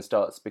caption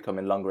starts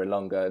becoming longer and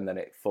longer and then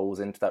it falls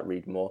into that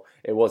read more,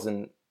 it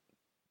wasn't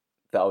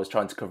that I was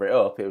trying to cover it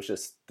up, it was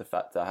just the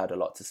fact that I had a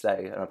lot to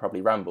say and I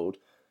probably rambled.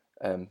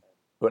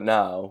 But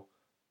now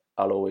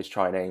I'll always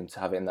try and aim to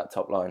have it in that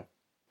top line.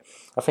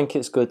 I think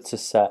it's good to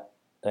set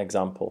an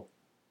example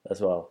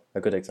as well, a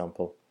good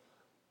example.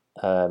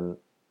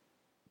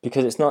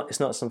 Because it's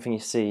not something you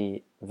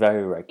see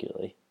very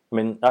regularly. I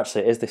mean,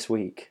 actually, it is this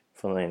week,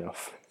 funnily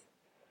enough.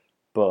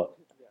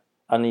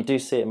 And you do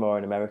see it more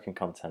in American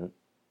content.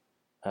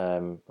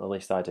 At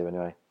least I do,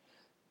 anyway.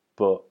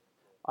 But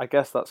I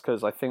guess that's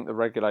because I think the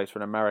regulator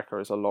in America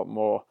is a lot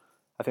more.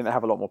 I think they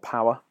have a lot more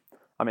power.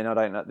 I mean, I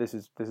don't know. This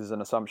is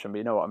an assumption, but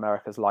you know what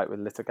America's like with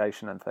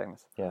litigation and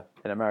things. Yeah.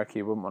 In America,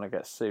 you wouldn't want to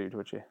get sued,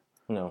 would you?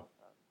 No.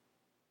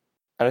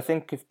 And I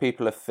think if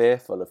people are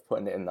fearful of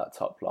putting it in that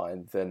top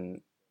line,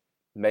 then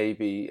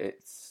maybe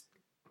it's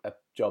a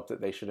job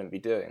that they shouldn't be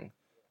doing.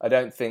 I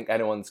don't think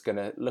anyone's going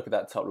to look at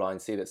that top line,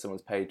 see that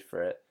someone's paid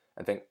for it,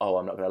 and think, oh,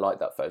 I'm not going to like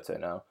that photo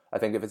now. I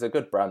think if it's a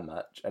good brand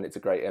match and it's a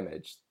great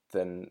image,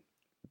 then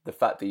the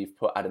fact that you've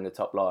put ad in the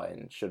top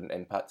line shouldn't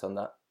impact on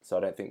that. So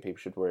I don't think people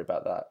should worry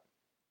about that.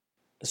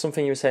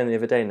 Something you were saying the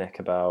other day, Nick,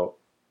 about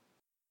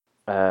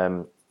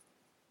ad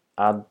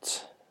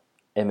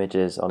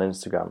images on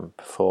Instagram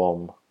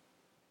perform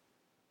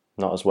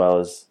not as well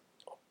as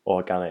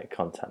organic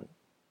content.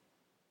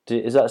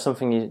 Is that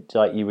something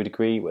you would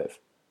agree with?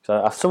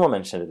 Because someone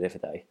mentioned it the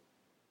other day.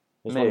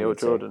 Me or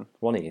Jordan?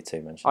 One of you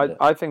two mentioned it.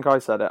 I think I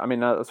said it. I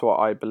mean, that's what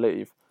I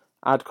believe.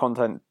 Ad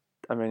content,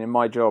 I mean, in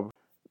my job,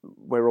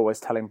 we're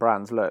always telling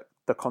brands, look,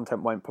 the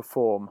content won't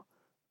perform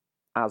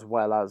as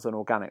well as an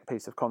organic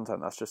piece of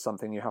content. That's just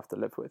something you have to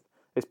live with.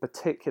 It's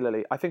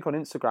particularly, I think on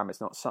Instagram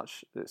it's not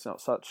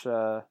such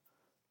a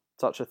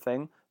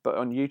thing, but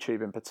on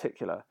YouTube in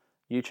particular,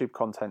 YouTube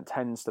content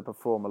tends to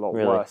perform a lot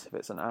worse if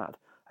it's an ad.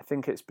 I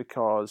think it's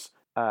because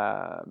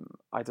I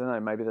don't know.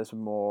 Maybe there's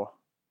more.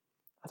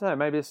 I don't know.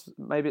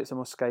 Maybe it's a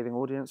more scathing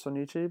audience on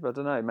YouTube. I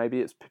don't know.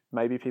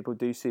 Maybe people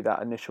do see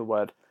that initial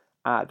word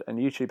ad, and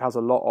YouTube has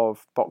a lot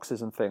of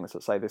boxes and things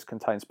that say this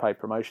contains paid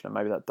promotion, and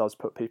maybe that does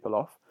put people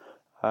off.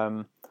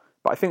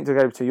 But I think, to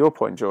go to your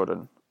point,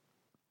 Jordan,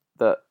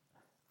 that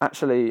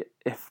actually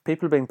if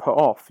people are being put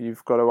off,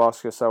 you've got to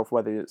ask yourself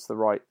whether it's the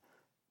right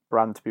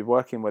brand to be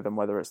working with and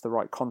whether it's the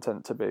right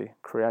content to be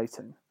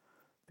creating.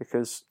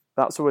 Because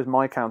that's always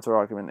my counter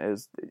argument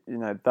is,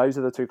 those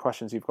are the two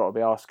questions you've got to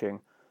be asking.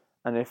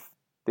 And if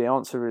the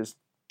answer is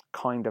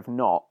kind of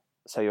not,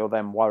 so you're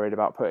then worried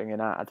about putting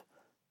an ad,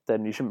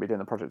 then you shouldn't be doing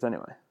the project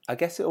anyway. I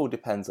guess it all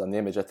depends on the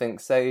image. I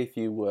think, say if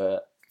you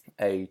were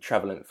a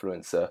travel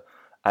influencer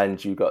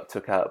and you got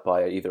took out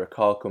by either a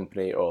car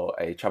company or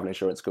a travel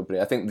insurance company,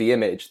 I think the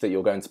image that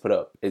you're going to put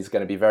up is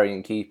going to be very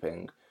in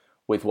keeping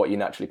with what you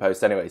naturally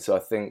post anyway. So I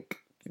think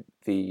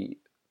the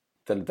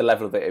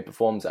level that it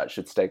performs at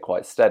should stay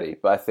quite steady.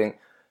 But I think,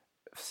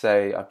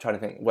 say, I'm trying to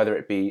think whether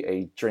it be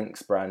a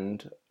drinks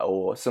brand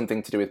or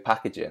something to do with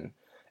packaging,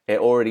 it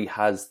already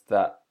has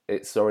that,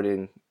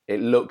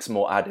 it looks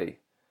more addy.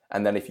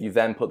 And then if you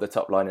then put the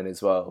top line in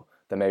as well,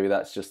 then maybe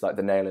that's just like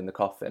the nail in the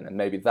coffin. And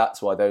maybe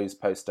that's why those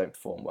posts don't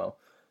perform well.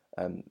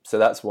 So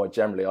that's why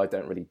generally I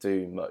don't really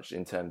do much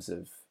in terms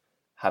of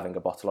having a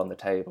bottle on the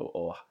table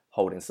or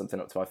holding something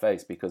up to my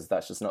face, because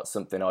that's just not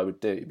something I would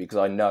do, because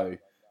I know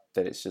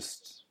that it's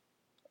just,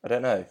 I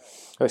don't know.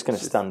 Oh, it's going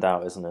to stand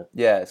out, isn't it?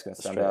 Yeah, it's going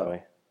to stand out.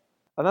 Away.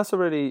 And that's a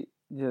really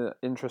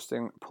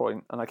interesting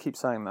point, and I keep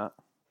saying that.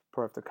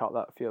 Probably have to cut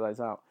a few of those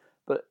out.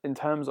 But in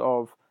terms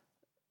of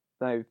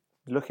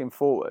looking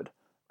forward,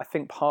 I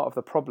think part of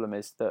the problem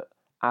is that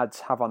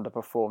ads have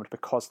underperformed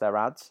because they're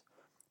ads,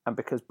 and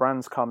because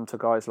brands come to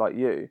guys like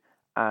you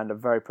and are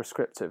very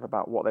prescriptive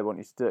about what they want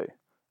you to do,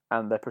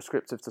 and they're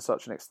prescriptive to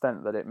such an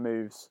extent that it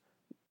moves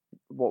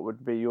what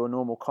would be your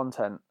normal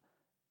content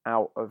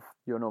out of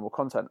your normal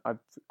content. I've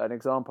an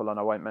example, and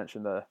I won't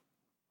mention the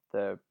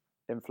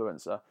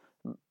influencer.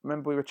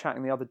 Remember we were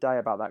chatting the other day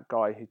about that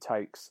guy who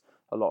takes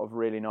a lot of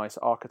really nice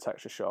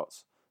architecture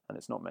shots, and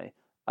it's not me.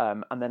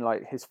 And then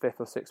like his 5th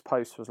or 6th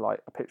post was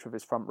like a picture of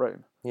his front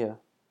room. Yeah.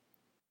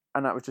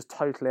 And that was just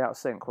totally out of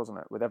sync, wasn't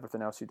it, with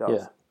everything else he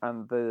does? Yeah.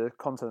 And the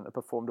content that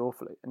performed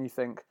awfully. And you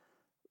think,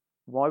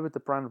 why would the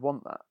brand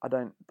want that?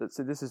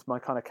 So this is my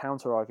kind of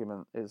counter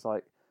argument, is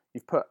like,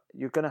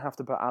 you're going to have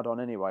to put ad on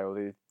anyway,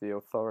 or the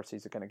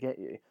authorities are going to get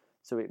you.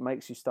 So it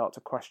makes you start to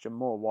question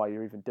more why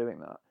you're even doing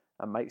that,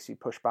 and makes you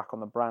push back on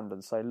the brand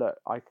and say, look,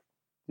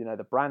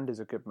 the brand is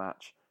a good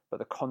match, but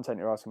the content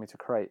you're asking me to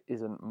create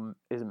isn't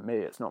me.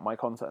 It's not my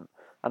content.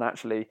 And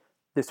actually,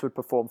 this would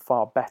perform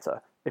far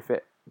better if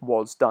it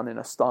was done in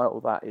a style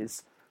that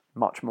is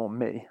much more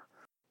me.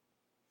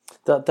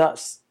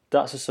 That's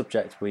a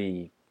subject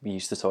we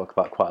used to talk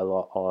about quite a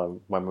lot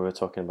when we were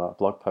talking about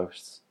blog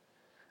posts.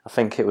 I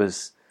think it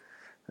was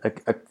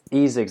a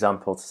easy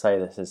example to say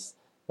this is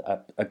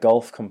a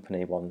golf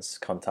company once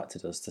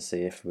contacted us to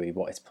see if we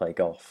wanted to play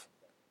golf,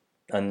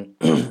 and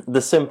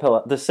the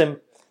simple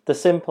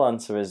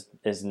answer is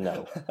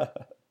no.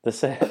 Do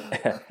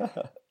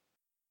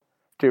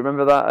you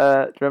remember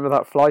that? Do you remember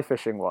that fly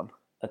fishing one?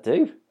 I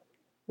do.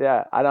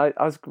 Yeah, and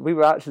we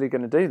were actually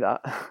going to do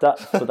that.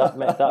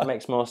 That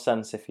makes more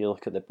sense if you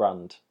look at the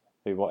brand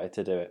who wanted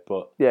to do it.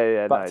 But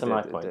back to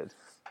my point.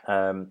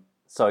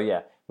 So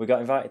yeah, we got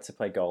invited to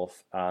play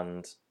golf,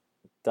 and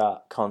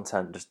that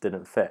content just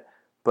didn't fit.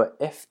 But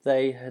if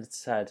they had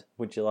said,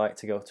 "Would you like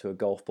to go to a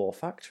golf ball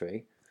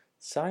factory?"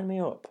 Sign me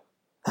up,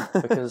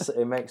 because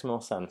it makes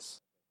more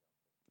sense.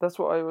 That's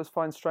what I always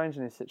find strange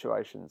in these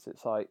situations.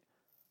 It's like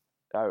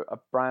a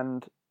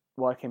brand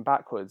working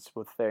backwards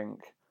would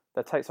think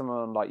they'll take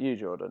someone like you,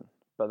 Jordan,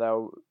 but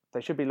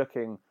they should be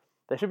looking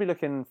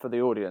for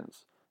the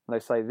audience, and they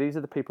say, these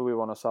are the people we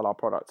want to sell our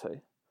product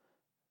to.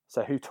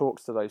 So who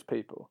talks to those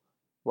people?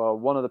 Well,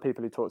 one of the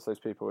people who talks to those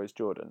people is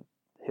Jordan.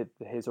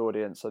 His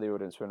audience are the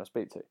audience we want to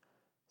speak to.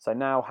 So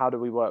now how do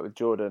we work with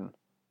Jordan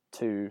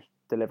to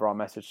deliver our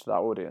message to that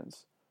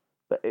audience?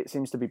 But it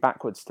seems to be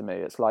backwards to me.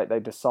 It's like they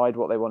decide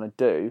what they want to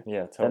do,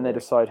 totally. Then they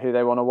decide who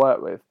they want to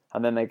work with,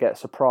 and then they get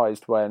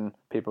surprised when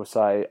people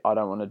say, I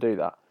don't want to do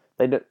that.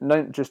 They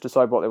don't just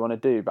decide what they want to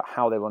do, but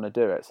how they want to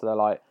do it. So they're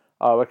like,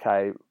 oh,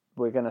 okay,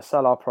 we're going to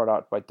sell our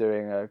product by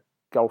doing a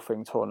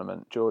golfing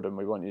tournament. Jordan,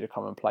 we want you to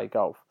come and play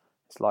golf.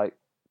 It's like,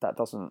 that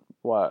doesn't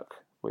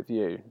work with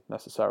you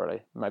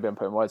necessarily. Maybe I'm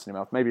putting words in your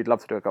mouth. Maybe you'd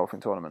love to do a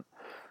golfing tournament.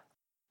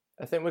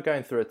 I think we're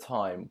going through a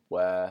time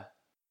where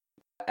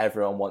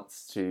everyone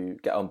wants to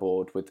get on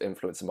board with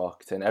influencer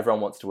marketing. Everyone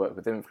wants to work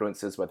with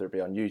influencers, whether it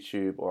be on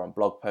YouTube or on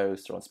blog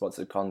posts or on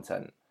sponsored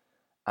content.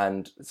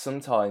 And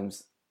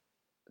sometimes,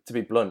 to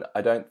be blunt,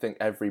 I don't think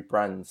every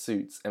brand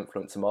suits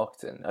influencer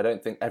marketing. I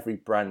don't think every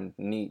brand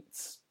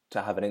needs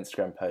to have an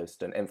Instagram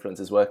post and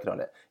influencers working on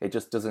it. It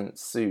just doesn't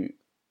suit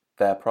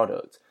their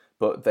product.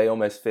 But they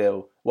almost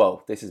feel,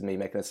 well, this is me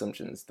making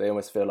assumptions, they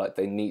almost feel like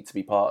they need to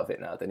be part of it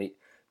now.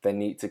 They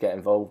need to get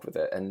involved with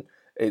it. And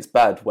it's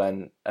bad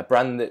when a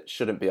brand that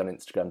shouldn't be on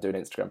Instagram doing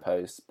Instagram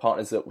posts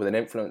partners up with an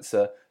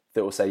influencer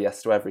that will say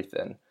yes to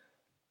everything,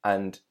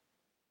 and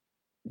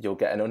you'll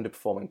get an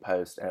underperforming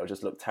post and it'll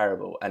just look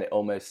terrible, and it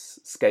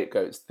almost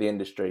scapegoats the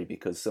industry,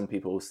 because some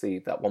people will see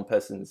that one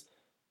person's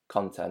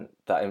content,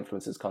 that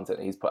influencer's content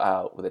he's put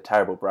out with a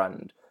terrible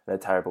brand and a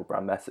terrible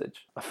brand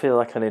message. I feel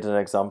like I need an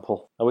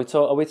example. Are we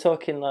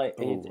talking like,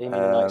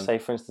 say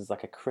for instance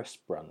like a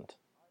crisp brand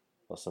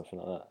or something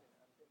like that?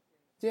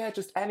 Yeah,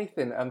 just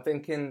anything. I'm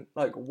thinking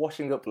like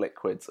washing up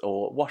liquids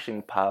or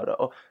washing powder,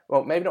 or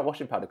well, maybe not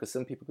washing powder because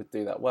some people could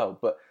do that well,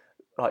 but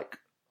like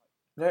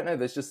I don't know.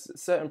 There's just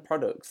certain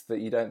products that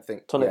you don't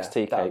think Tunnocks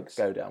tea that would cakes.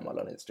 go down well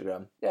on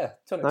Instagram. Yeah,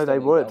 Tunnocks No, they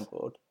tea would. on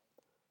board.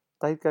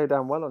 They'd go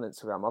down well on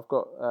Instagram. I've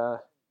got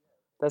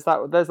there's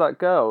that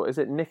girl. Is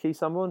it Nikki?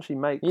 Someone she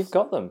makes. You've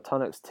got them.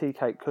 Tunnocks tea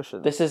cake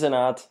cushions. This is an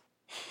ad.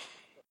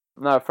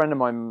 No, a friend of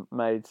mine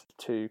made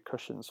 2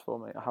 cushions for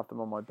me. I have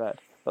them on my bed,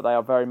 but they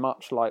are very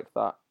much like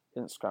that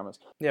Instagrammers.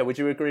 Yeah, would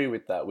you agree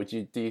with that?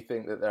 Do you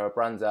think that there are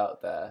brands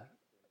out there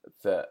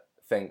that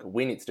think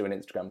we need to do an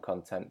Instagram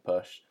content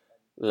push?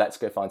 Let's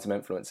go find some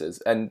influencers.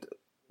 And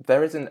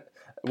there isn't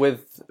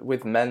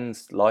with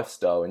men's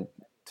lifestyle, and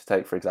to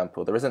take for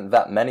example, there isn't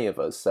that many of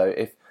us. So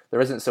if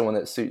there isn't someone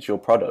that suits your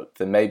product,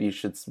 then maybe you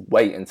should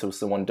wait until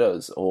someone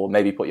does, or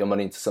maybe put your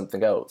money into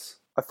something else.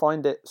 I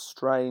find it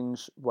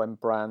strange when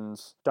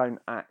brands don't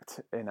act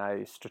in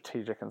a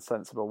strategic and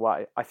sensible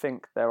way. I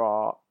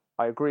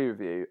agree with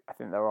you. I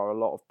think there are a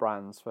lot of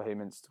brands for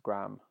whom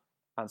Instagram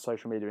and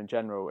social media in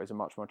general is a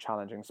much more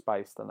challenging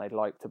space than they'd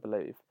like to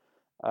believe.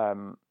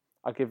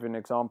 I'll give you an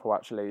example.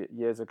 Actually,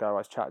 years ago, I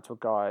was chatting to a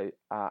guy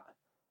at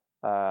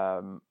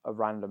a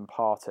random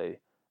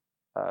party,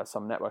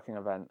 some networking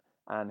event,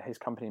 and his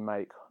company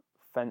make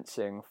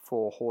fencing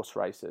for horse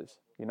races.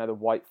 You know, the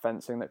white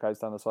fencing that goes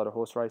down the side of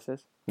horse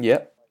races?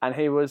 Yeah. And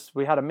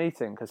we had a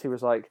meeting because he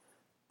was like,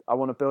 I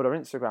want to build our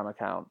Instagram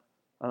account.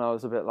 And I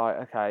was a bit like,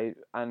 okay.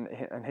 And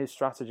his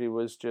strategy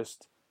was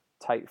just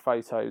take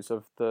photos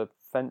of the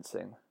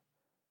fencing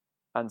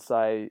and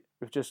say,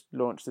 we've just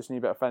launched this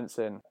new bit of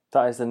fencing.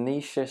 That is the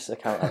nichest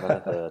account I've ever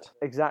heard.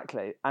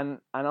 Exactly. And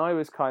I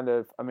was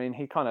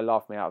he kind of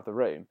laughed me out of the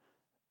room.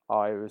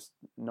 I was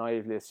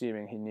naively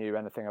assuming he knew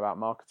anything about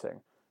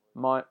marketing.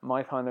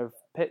 My kind of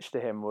pitch to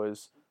him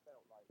was,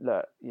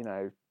 look, you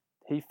know,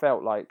 he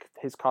felt like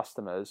his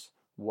customers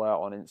were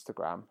on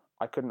Instagram.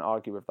 I couldn't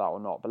argue with that or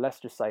not, but let's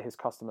just say his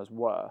customers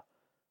were.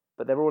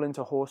 But they're all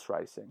into horse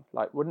racing.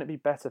 Like, wouldn't it be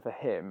better for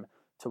him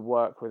to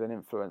work with an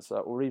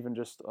influencer or even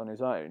just on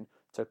his own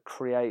to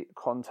create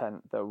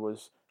content that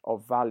was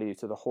of value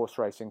to the horse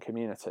racing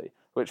community,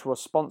 which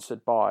was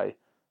sponsored by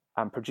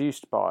and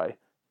produced by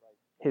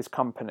his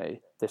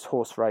company, this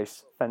horse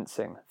race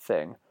fencing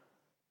thing,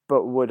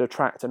 but would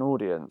attract an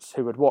audience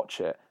who would watch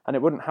it, and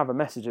it wouldn't have a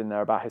message in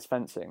there about his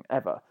fencing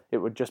ever. It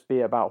would just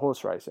be about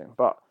horse racing.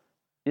 But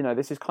you know,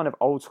 this is kind of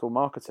old school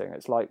marketing.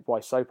 It's like why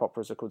soap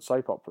operas are called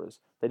soap operas.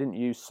 They didn't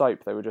use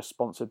soap; they were just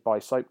sponsored by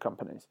soap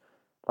companies.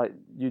 Like,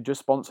 you just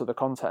sponsor the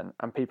content,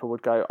 and people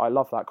would go, "I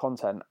love that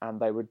content," and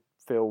they would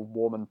feel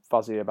warm and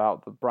fuzzy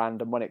about the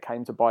brand. And when it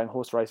came to buying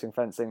horse racing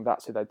fencing,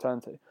 that's who they'd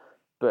turn to.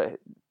 But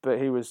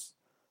he was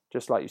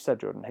just like you said,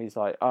 Jordan. He's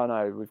like, "Oh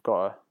no, we've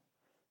got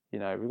to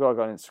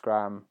go on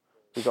Instagram.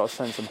 We've got to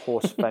send some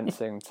horse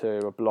fencing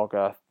to a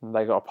blogger, and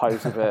they got to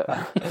pose with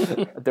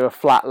it, do a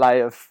flat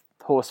lay of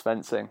horse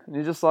fencing." And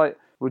you're just like,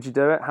 would you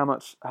do it? How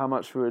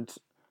much would,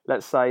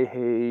 let's say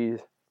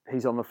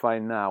he's on the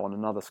phone now on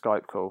another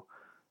Skype call,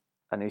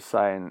 and he's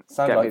saying,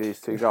 me these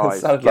 2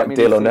 guys. Sounds like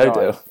Deal or No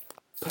Deal.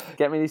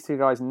 Get me these 2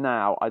 guys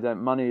now.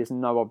 Money is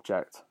no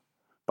object,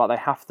 but they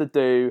have to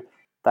do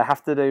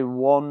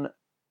one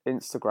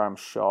Instagram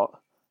shot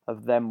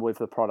of them with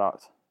the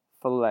product,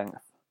 full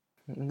length.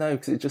 No,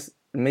 because it's just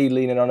me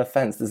leaning on a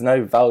fence. There's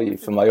no value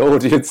for my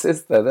audience,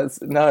 is there?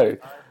 No.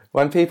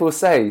 When people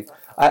say,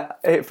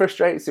 it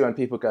frustrates you when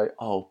people go,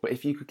 oh, but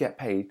if you could get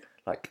paid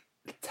like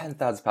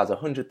 £10,000 or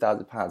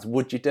 £100,000,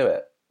 would you do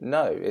it?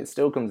 No, it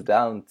still comes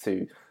down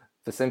to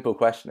the simple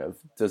question of,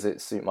 does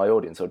it suit my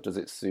audience or does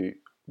it suit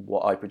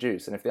what I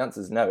produce? And if the answer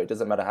is no, it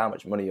doesn't matter how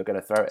much money you're going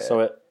to throw at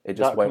it. It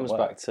just won't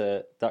work.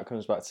 That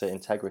comes back to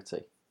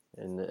integrity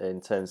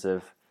in terms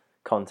of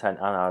content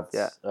and ads,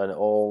 yeah. And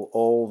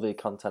all the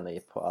content that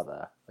you put out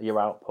there, your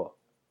output,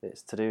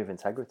 it's to do with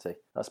integrity.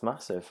 That's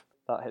massive.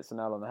 That hits the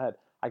nail on the head.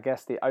 I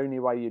guess the only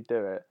way you'd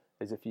do it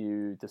is if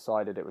you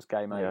decided it was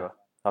game over. Yeah.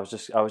 I was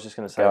just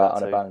going to say Go that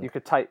out on a bang. You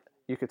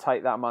could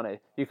take that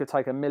money. You could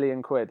take £1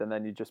 million, and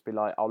then you'd just be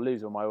like, I'll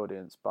lose all my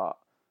audience, but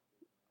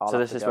So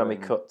this is when we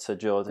cut to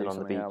Jordan on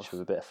the beach else.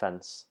 with a bit of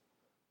fence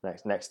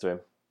next to him.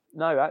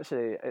 No,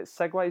 actually, it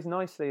segues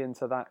nicely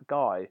into that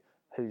guy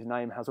whose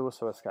name has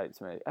also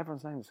escaped me.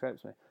 Everyone's name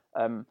escapes me.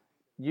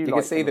 You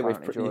can see that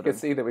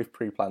we've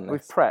pre-planned this.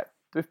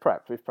 We've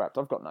prepped.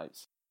 I've got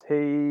notes.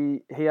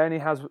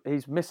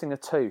 He's missing a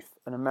tooth.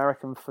 An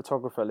American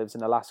photographer lives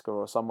in Alaska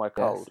or somewhere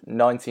cold. Yes,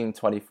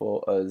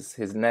 1924 us.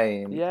 His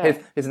name. Yeah.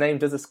 His name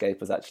does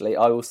escape us, actually.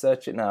 I will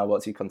search it now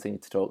whilst you continue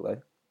to talk,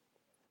 though.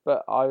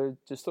 But I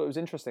just thought it was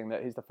interesting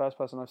that he's the first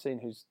person I've seen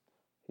who's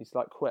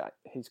quit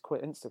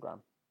Instagram.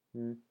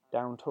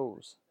 Down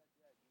tools.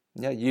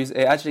 Yeah,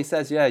 it actually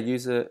says,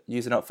 user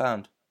not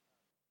found.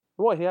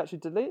 What, he actually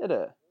deleted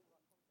it?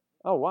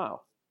 Oh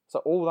wow. So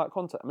all that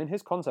content, I mean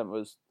his content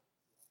was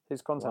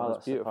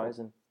beautiful.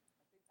 Surprising.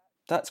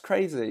 That's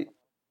crazy.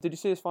 Did you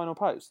see his final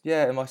post?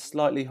 Yeah, in my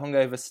slightly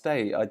hungover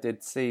state, I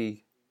did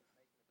see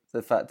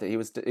the fact that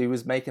he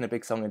was making a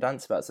big song and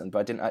dance about something, but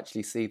I didn't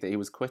actually see that he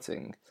was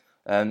quitting.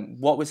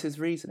 What was his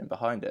reasoning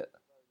behind it?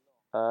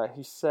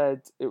 He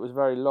said it was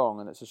very long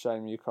and it's a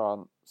shame you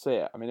can't see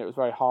it. I mean, it was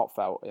very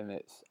heartfelt in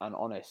its and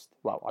honest.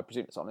 Well, I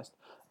presume it's honest.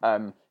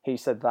 He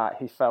said that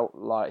he felt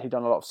like he'd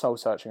done a lot of soul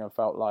searching and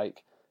felt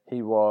like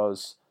he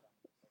was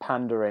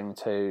pandering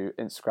to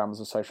Instagram as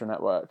a social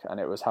network, and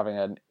it was having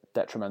a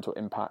detrimental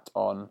impact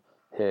on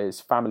his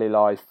family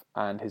life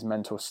and his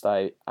mental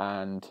state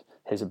and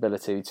his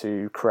ability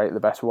to create the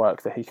best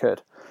work that he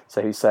could.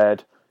 So he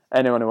said,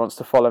 anyone who wants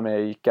to follow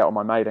me, get on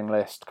my mailing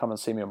list, come and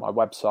see me on my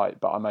website,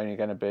 but I'm only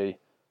going to be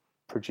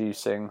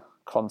producing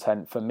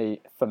content for me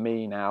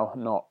now,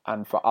 not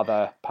and for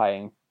other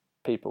paying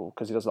people,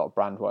 because he does a lot of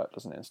brand work,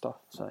 doesn't he, and stuff.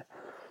 So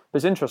but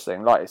it's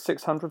interesting, like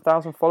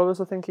 600,000 followers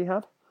I think he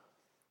had.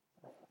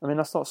 I mean,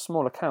 that's not a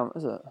small account,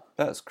 is it?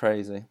 That's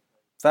crazy.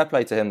 Fair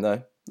play to him,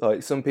 though.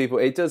 Like, some people,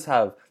 it does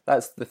have,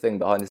 that's the thing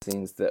behind the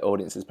scenes that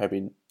audiences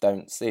probably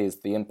don't see,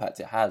 is the impact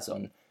it has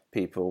on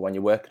people when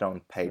you're working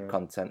on paid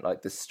content.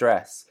 Like, the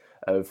stress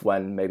of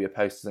when maybe a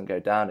post doesn't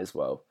go down as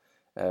well.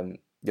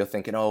 You're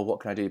thinking, oh, what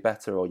can I do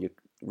better? Or you're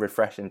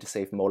refreshing to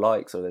see if more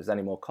likes or there's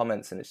any more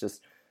comments. And it's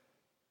just,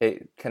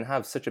 it can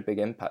have such a big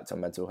impact on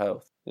mental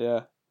health.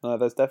 Yeah, no,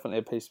 there's definitely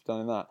a piece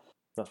done in that.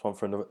 That's one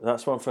for another.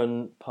 That's one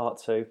for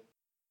part 2.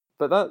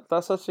 But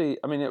that's actually,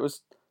 I mean, it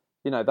was,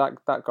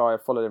 that guy, I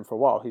followed him for a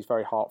while. He's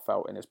very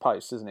heartfelt in his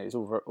posts, isn't he? He's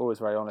always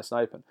very honest and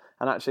open.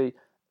 And actually,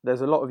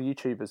 there's a lot of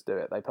YouTubers do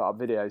it. They put up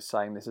videos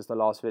saying, this is the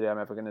last video I'm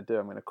ever going to do.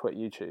 I'm going to quit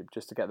YouTube,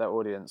 just to get their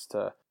audience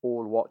to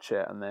all watch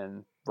it and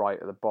then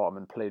write at the bottom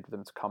and plead with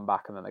them to come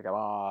back. And then they go,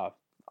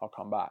 I'll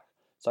come back.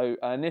 So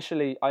I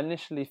initially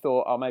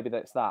thought, oh, maybe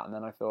that's that. And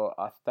then I thought,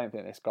 I don't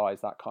think this guy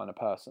is that kind of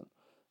person.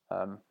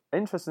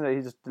 Interesting that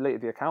he just deleted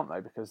the account,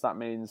 though, because that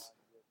means,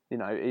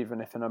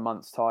 even if in a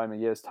month's time, a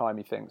year's time,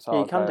 he thinks,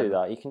 you can do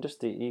that. You can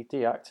just you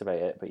deactivate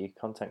it, but your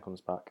content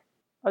comes back.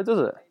 Oh, does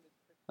it?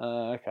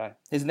 Okay.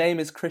 His name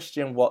is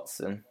Christian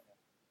Watson.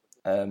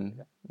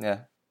 Yeah.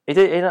 He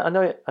did. I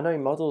know he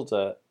modelled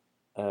at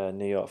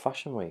New York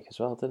Fashion Week as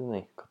well, didn't he?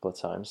 A couple of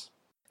times.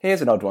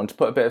 Here's an odd one to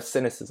put a bit of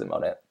cynicism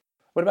on it.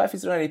 What about if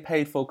he's done any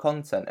paid for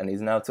content and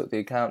he's now took the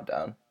account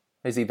down?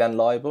 Is he then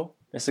liable?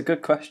 It's a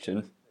good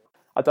question.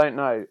 I don't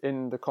know.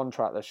 In the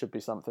contract, there should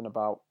be something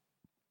about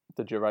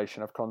the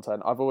duration of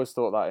content. I've always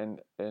thought that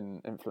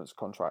in influencer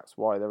contracts,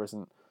 why there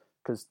isn't,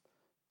 because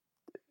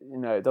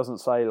it doesn't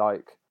say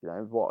like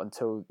what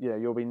until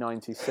you'll be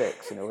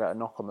 96 and you'll get a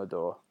knock on the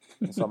door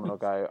and someone will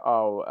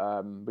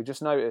go, we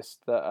just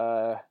noticed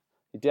that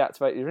you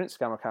deactivated your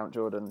Instagram account,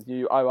 Jordan.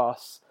 You owe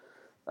us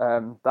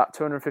that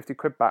 250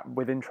 quid back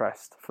with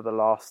interest for the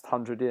last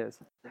 100 years.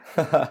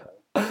 But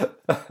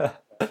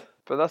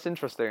that's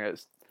interesting.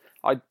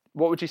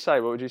 What would you say?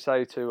 What would you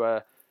say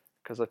to?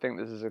 Because I think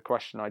this is a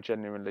question I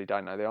genuinely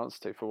don't know the answer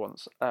to for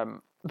once.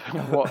 How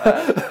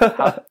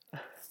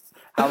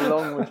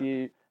long would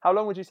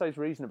you say is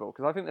reasonable?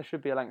 Because I think there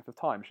should be a length of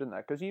time, shouldn't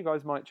there? Because you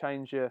guys might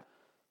change your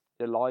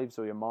lives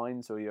or your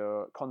minds or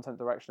your content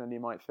direction, and you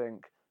might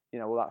think,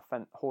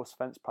 that horse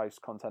fence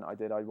post content I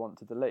did, I want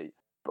to delete.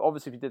 But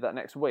obviously, if you did that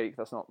next week,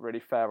 that's not really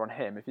fair on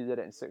him. If you did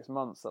it in 6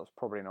 months, that's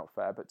probably not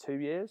fair. But 2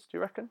 years, do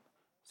you reckon?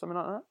 Something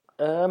like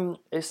that?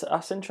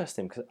 That's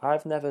interesting because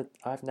I've never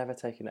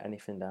taken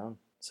anything down.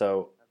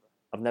 So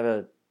I'm not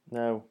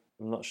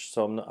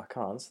I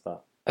can't answer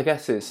that. I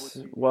guess it's,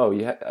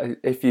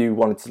 if you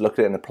wanted to look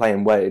at it in a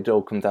plain way, it'd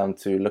all come down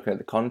to looking at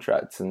the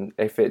contract. And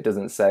if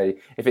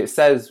it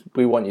says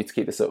we want you to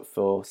keep this up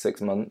for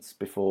 6 months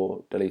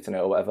before deleting it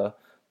or whatever,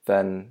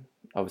 then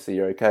obviously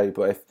you're okay.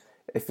 But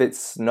if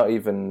it's not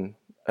even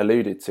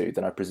alluded to,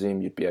 then I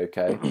presume you'd be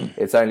okay.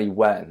 It's only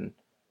when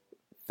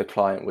the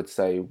client would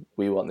say,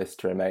 we want this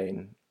to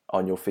remain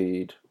on your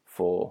feed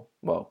for,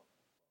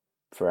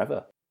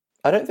 forever.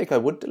 I don't think I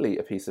would delete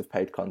a piece of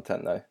paid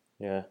content, though.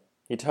 Yeah.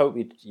 You'd hope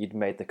you'd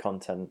made the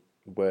content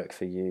work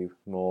for you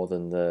more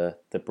than the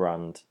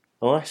brand.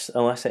 Unless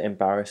it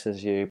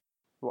embarrasses you.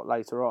 What,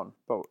 later on?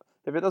 But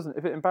if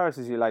it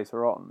embarrasses you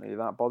later on, are you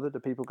that bothered? Are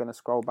people going to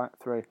scroll back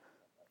through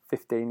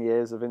 15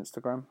 years of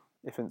Instagram,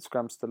 if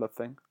Instagram's still a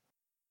thing?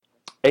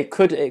 It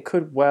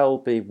could well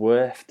be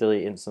worth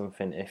deleting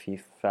something if you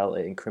felt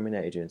it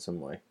incriminated you in some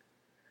way,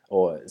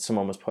 or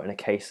someone was putting a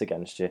case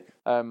against you.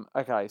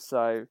 Okay,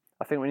 so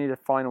I think we need a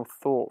final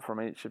thought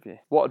from each of you.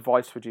 What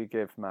advice would you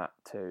give, Matt,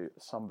 to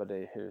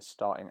somebody who is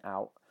starting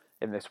out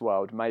in this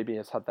world, maybe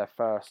has had their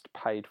first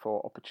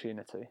paid-for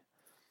opportunity?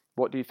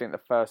 What do you think the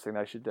first thing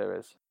they should do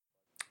is?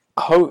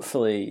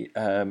 Hopefully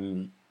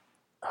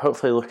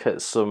look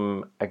at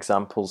some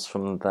examples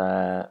from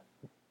their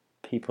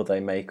people they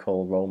may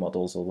call role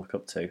models or look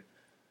up to,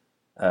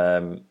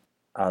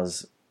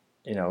 as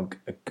a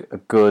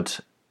good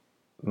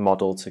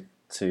model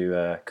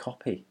to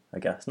copy. I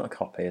guess not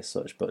copy as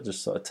such, but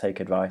just sort of take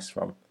advice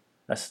from.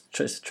 It's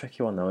a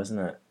tricky one though, isn't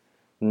it?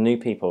 New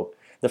people.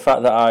 The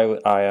fact that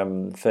I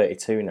am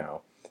 32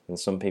 now, and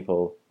some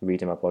people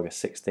reading my blog are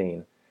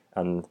 16,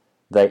 and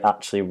they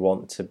actually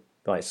want to,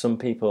 like some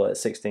people at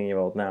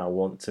 16-year-old now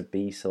want to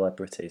be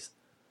celebrities.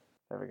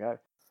 There we go.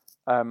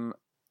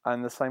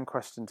 And the same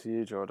question to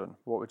you, Jordan.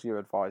 What would you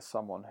advise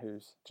someone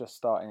who's just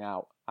starting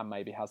out and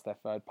maybe has their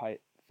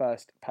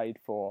first paid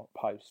for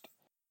post?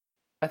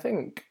 I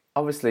think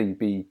obviously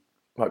be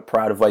like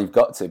proud of where you've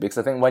got to, because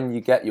I think when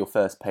you get your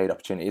first paid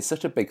opportunity, it's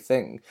such a big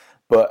thing.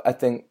 But I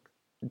think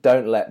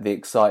don't let the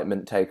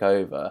excitement take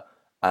over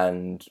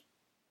and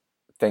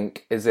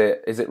think, is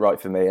it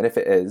right for me? And if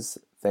it is,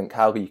 think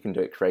how you can do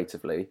it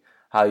creatively,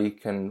 how you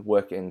can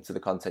work it into the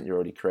content you're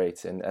already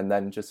creating, and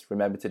then just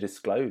remember to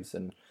disclose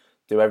and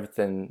do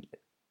everything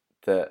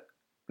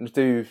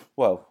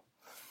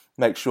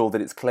make sure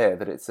that it's clear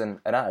that it's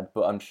an ad.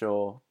 But I'm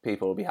sure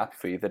people will be happy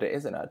for you that it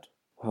is an ad.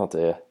 Oh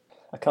dear,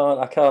 I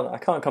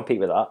can't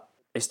compete with that.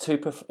 It's too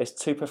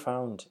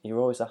profound. You're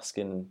always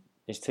asking.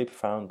 It's too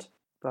profound.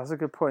 That's a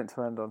good point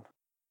to end on.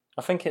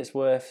 I think it's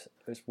worth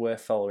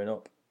following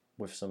up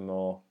with some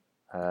more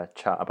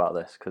chat about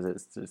this,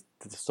 because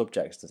the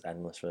subject's just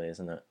endless, really,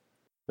 isn't it?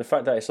 The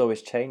fact that it's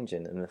always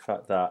changing, and the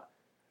fact that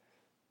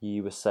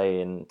you were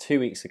saying 2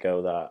 weeks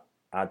ago that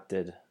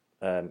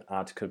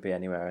ad could be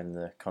anywhere in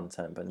the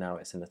content, but now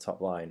it's in the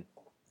top line,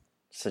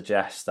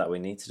 suggests that we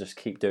need to just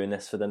keep doing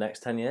this for the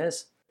next 10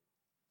 years.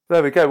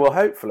 There we go. Well,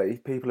 hopefully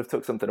people have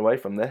took something away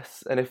from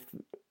this, and if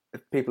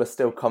people are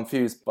still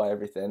confused by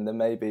everything, then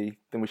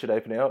we should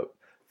open it up.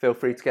 Feel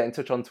free to get in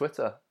touch on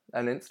Twitter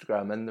and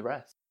Instagram and the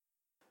rest.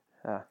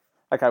 Yeah.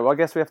 Okay, well, I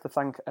guess we have to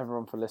thank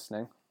everyone for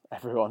listening.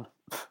 Everyone.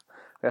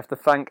 We have to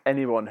thank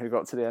anyone who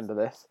got to the end of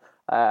this.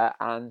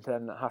 And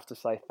then I have to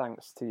say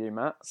thanks to you,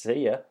 Matt.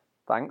 See ya.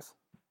 Thanks.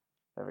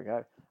 There we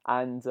go.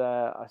 And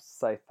I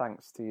say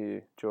thanks to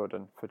you,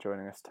 Jordan, for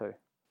joining us too.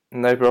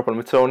 No problem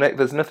at all, Nick.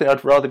 There's nothing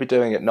I'd rather be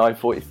doing at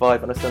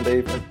 9:45 on a Sunday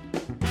evening.